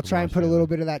family. I'll try and Mosh put a family. little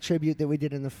bit of that tribute that we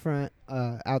did in the front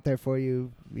out there for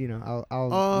you. You know,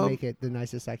 I'll make it the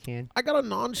nicest I can. I got a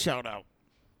non-shout out,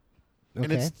 and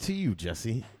Okay. it's to you,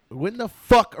 Jesse. When the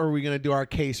fuck are we gonna do our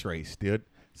case race, dude?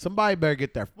 Somebody better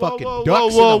get their fucking whoa,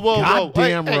 ducks whoa, in a whoa, whoa.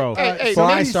 goddamn Hey, row hey, hey, before I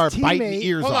somebody's start biting teammate-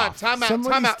 ears Hold on, off. time out.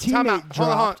 Somebody's Hold on.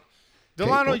 dropped.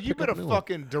 Delano, go you pick up better a new one.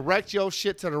 fucking direct your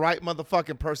shit to the right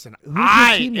motherfucking person. Who's your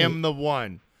I teammate? am the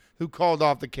one who called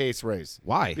off the case race.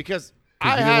 Why? Because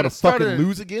I I you had want to to fucking start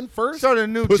lose again first. started a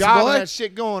new Pussy job boy? and had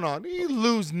shit going on. You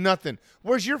lose nothing.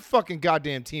 Where's your fucking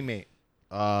goddamn teammate?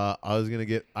 I was gonna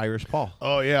get Irish Paul.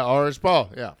 Oh yeah, Irish Paul.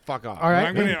 Yeah, fuck off. All right.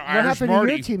 I'm gonna get What Irish happened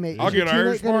Marty. to your teammate? I'll Is your get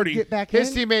Irish teammate gonna Marty. Get back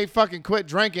His in? teammate fucking quit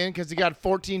drinking because he got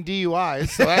 14 DUIs.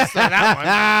 So that's that one.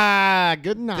 Ah,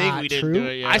 good Not thing we didn't true. do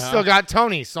it yet. I still got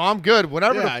Tony, so I'm good.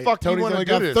 Whatever yeah, the fuck Tony's you want to only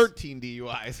do got this. 13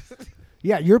 DUIs.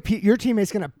 Yeah, your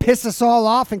teammate's gonna piss us all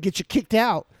off and get you kicked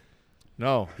out.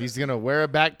 No, he's gonna wear a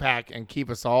backpack and keep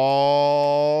us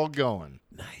all going.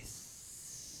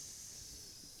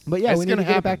 But yeah, It's we need gonna to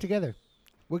get it happen. back together.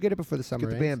 We'll get it before the summer Get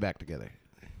the ends. band back together.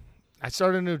 I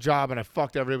started a new job and I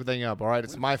fucked everything up. All right,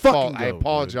 it's my Fucking fault. go, I dude.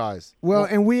 apologize. Well,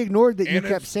 and we ignored that you and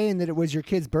kept if- saying that it was your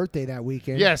kid's birthday that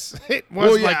weekend. Yes, it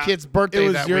was my kid's birthday. It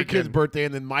was that your weekend. kid's birthday,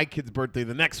 and then my kid's birthday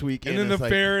the next week, And then the it's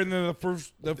like, fair, and then the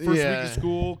first week Yeah. of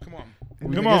school. Come on. I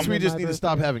Come guess on. we just My need to birthday.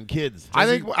 stop having kids. I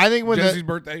think when Jesse's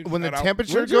birthday. when the shout out.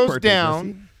 temperature When's your goes birthday, down,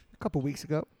 Jesse? A couple weeks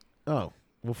ago. Oh,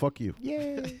 well, fuck you.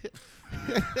 Yay.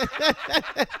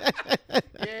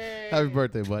 Happy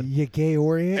birthday, bud. You gay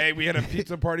orient. Hey, we had a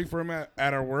pizza party for him at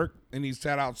our work, and he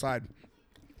sat outside.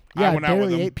 Yeah, I went out with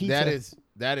barely him. ate pizza.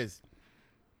 That is.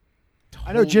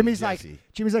 I know totally Jimmy's Jesse.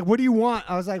 like, what do you want?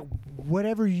 I was like,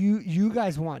 whatever you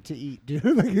guys want to eat, dude.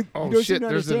 Like, Oh, you don't shit, seem to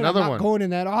there's understand. another I'm not one. going in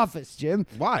that office, Jim,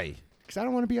 Why? because I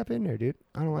don't want to be up in there, dude.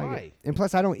 I don't like Why? it. And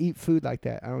plus, I don't eat food like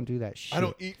that. I don't do that shit. I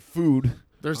don't eat food.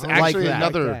 there's I like actually that.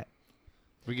 another. Like that.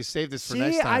 We can save this for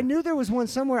next See, time. I knew there was one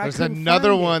somewhere. There's I couldn't another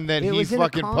find it. one that It he was in a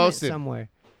fucking comment posted. somewhere.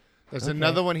 There's Okay.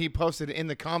 another one he posted in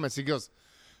the comments. He goes,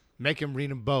 make him read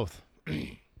them both.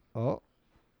 Oh,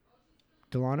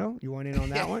 Delano, you want in on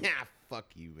that one? Fuck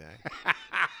you, man.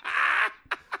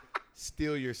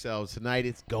 Steal yourselves. Tonight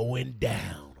it's going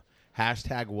down.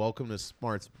 Hashtag welcome to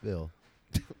Smartsville.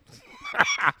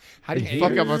 How do you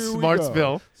fuck up on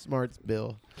Smartsville?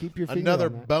 Smartsville. Keep your finger Another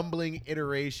on that. bumbling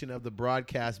iteration of the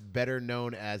broadcast better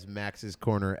known as Max's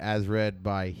Corner, as read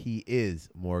by he is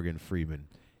Morgan Freeman,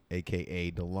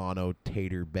 a.k.a. Delano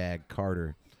Tater Bag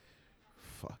Carter.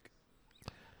 Fuck.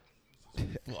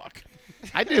 Fuck.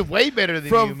 I did way better than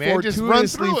From you, man. Just run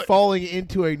fortuitously through it. falling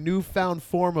into a newfound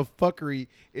form of fuckery,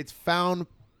 it's found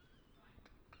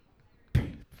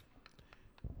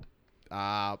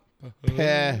Put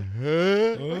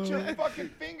your fucking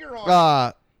finger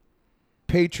on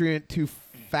Patreon to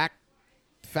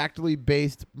factually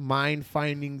based mind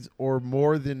findings or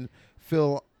more than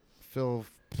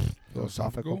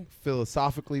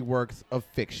philosophically works of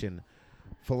fiction.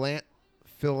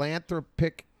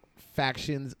 Philanthropic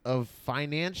factions of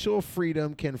financial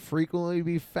freedom can frequently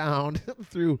be found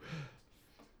through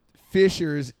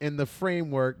fissures in the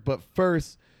framework, but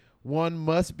first, one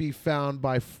must be found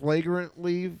by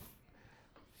flagrantly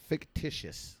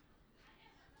fictitious.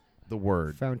 The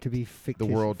word. Found to be fictitious.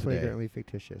 The world today. Flagrantly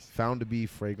fictitious. Found to be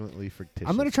flagrantly fictitious.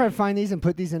 I'm going to try to find these and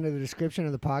put these into the description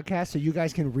of the podcast so you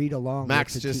guys can read along.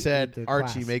 Max with the just with said, the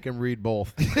Archie, class. make him read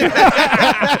both. So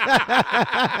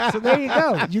there you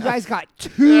go. You guys got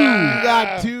two. You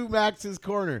got two Max's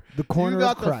Corner. The corner You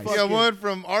got of the Christ. You got one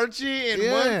from Archie and one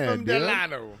Yeah, from dude.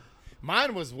 Delano.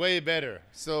 Mine was way better.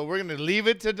 So we're going to leave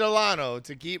it to Delano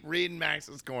to keep reading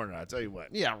Max's Corner. I'll tell you what.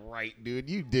 Yeah, right, dude.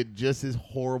 You did just as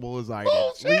horrible as I did.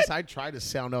 Bullshit. At least I tried to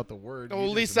sound out the word. Well, You at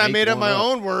just least I make made up one my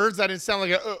own words. I didn't sound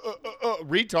like a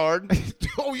retard.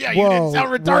 Oh, yeah, Whoa, you didn't sound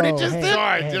retarded whoa, just hey, then.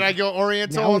 Sorry, hey. did I go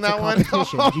Oriental Now on it's a that one?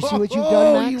 competition. Did you see what you've Oh,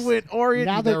 done, Max? you went Orient.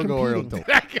 Now You they're never go competing.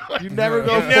 Oriental. You never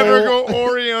go You full. never go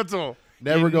Oriental.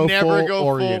 Never You go never full go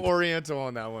Orient. full Oriental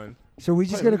on that one. So we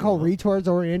just going to call retards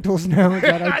Orientals now? Is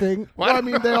that our thing? Well, I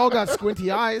mean, they all got squinty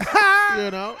eyes,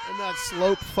 you know, and that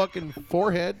slope fucking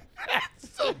forehead.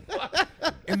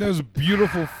 And those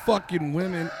beautiful fucking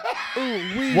women.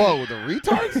 Whoa, the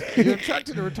retards? You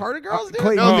attracted to retarded girls, dude?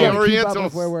 Clayton, No, you the gotta keep up Orientals.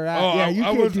 with where we're at. Oh, Yeah, you I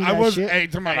can't was, do that I was, shit. hey,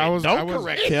 come on, I was,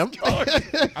 correct him. I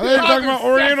thought you were talking about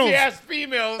Orientals. Sexy-ass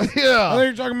females. I thought Yeah. you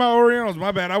were talking about Orientals.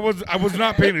 My bad. I was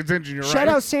not paying attention. You're Shout right.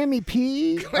 out Sammy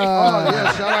P. Oh,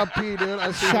 yeah, shout out P, dude.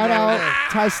 I see Shout you out there.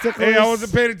 Ty Sticklers. Hey, I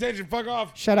wasn't paying attention. Fuck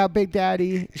off. Shout out Big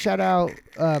Daddy. Shout out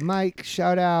Mike.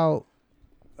 Shout out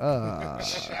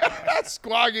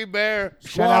Squoggy Bear.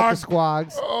 shout out the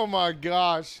Squogs. Oh, my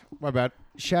gosh. My bad.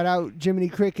 Shout out Jiminy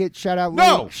Cricket. Shout out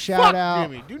No, Luke. Shout fuck out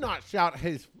Jimmy. Do not shout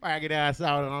his faggot ass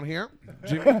out on here.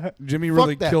 Jimmy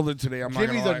really that. killed it today. I'm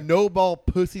Jimmy's not a gonna lie. no-ball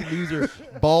pussy loser,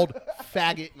 bald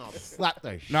faggot, and I'll slap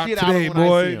the Not shit out of today, him when I see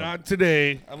boy. him. Not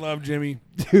today. I love Jimmy.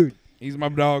 dude. He's my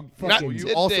dog. Fucking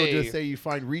You also Today. just say you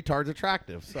find retards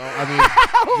attractive. So, I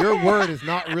mean, your word is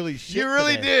not really shit You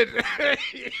really today. did.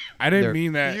 I didn't They're-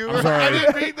 mean that. You I'm I sorry.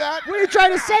 didn't read that. What are you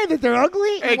trying to say? That they're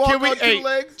ugly? Hey, walk can we? on two Hey,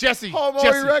 legs, Jesse. homo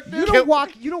Jesse, erect, You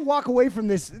dude. don't walk away from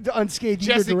this unscathed.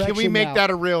 either Jesse, can we direction make now. that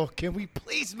a reel? Can we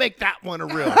please make that one a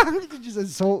reel? Just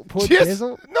insult poor Just,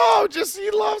 Dizzle? no, just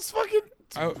he loves fucking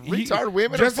retard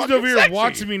women. are Jesse's fucking over here sexy.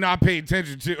 watching me not pay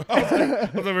attention too. I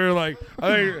was over here like,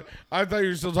 I thought you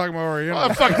were still talking about Oriental.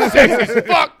 I'm fucking sexy as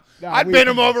fuck. Nah, I'd we- bend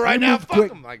him over we right now. move Fuck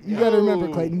quick. him. Like, You got to remember,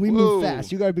 whoa, Clayton. We whoa. move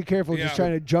fast. You got to be careful Yeah. just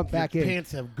trying to jump back in.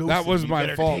 Pants have ghosts. That was in. You my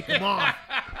better fault. Take them off.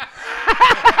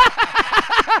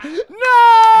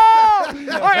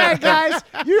 No! All right, guys.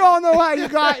 You all know how you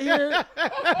got here.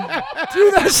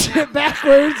 Do that shit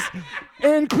backwards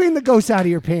and clean the ghosts out of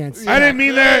your pants. I didn't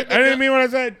mean that. I didn't mean what I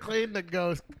said. Clean the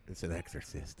ghost. It's an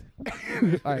exorcist.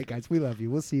 All right, guys. We love you.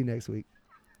 We'll see you next week.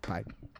 Bye.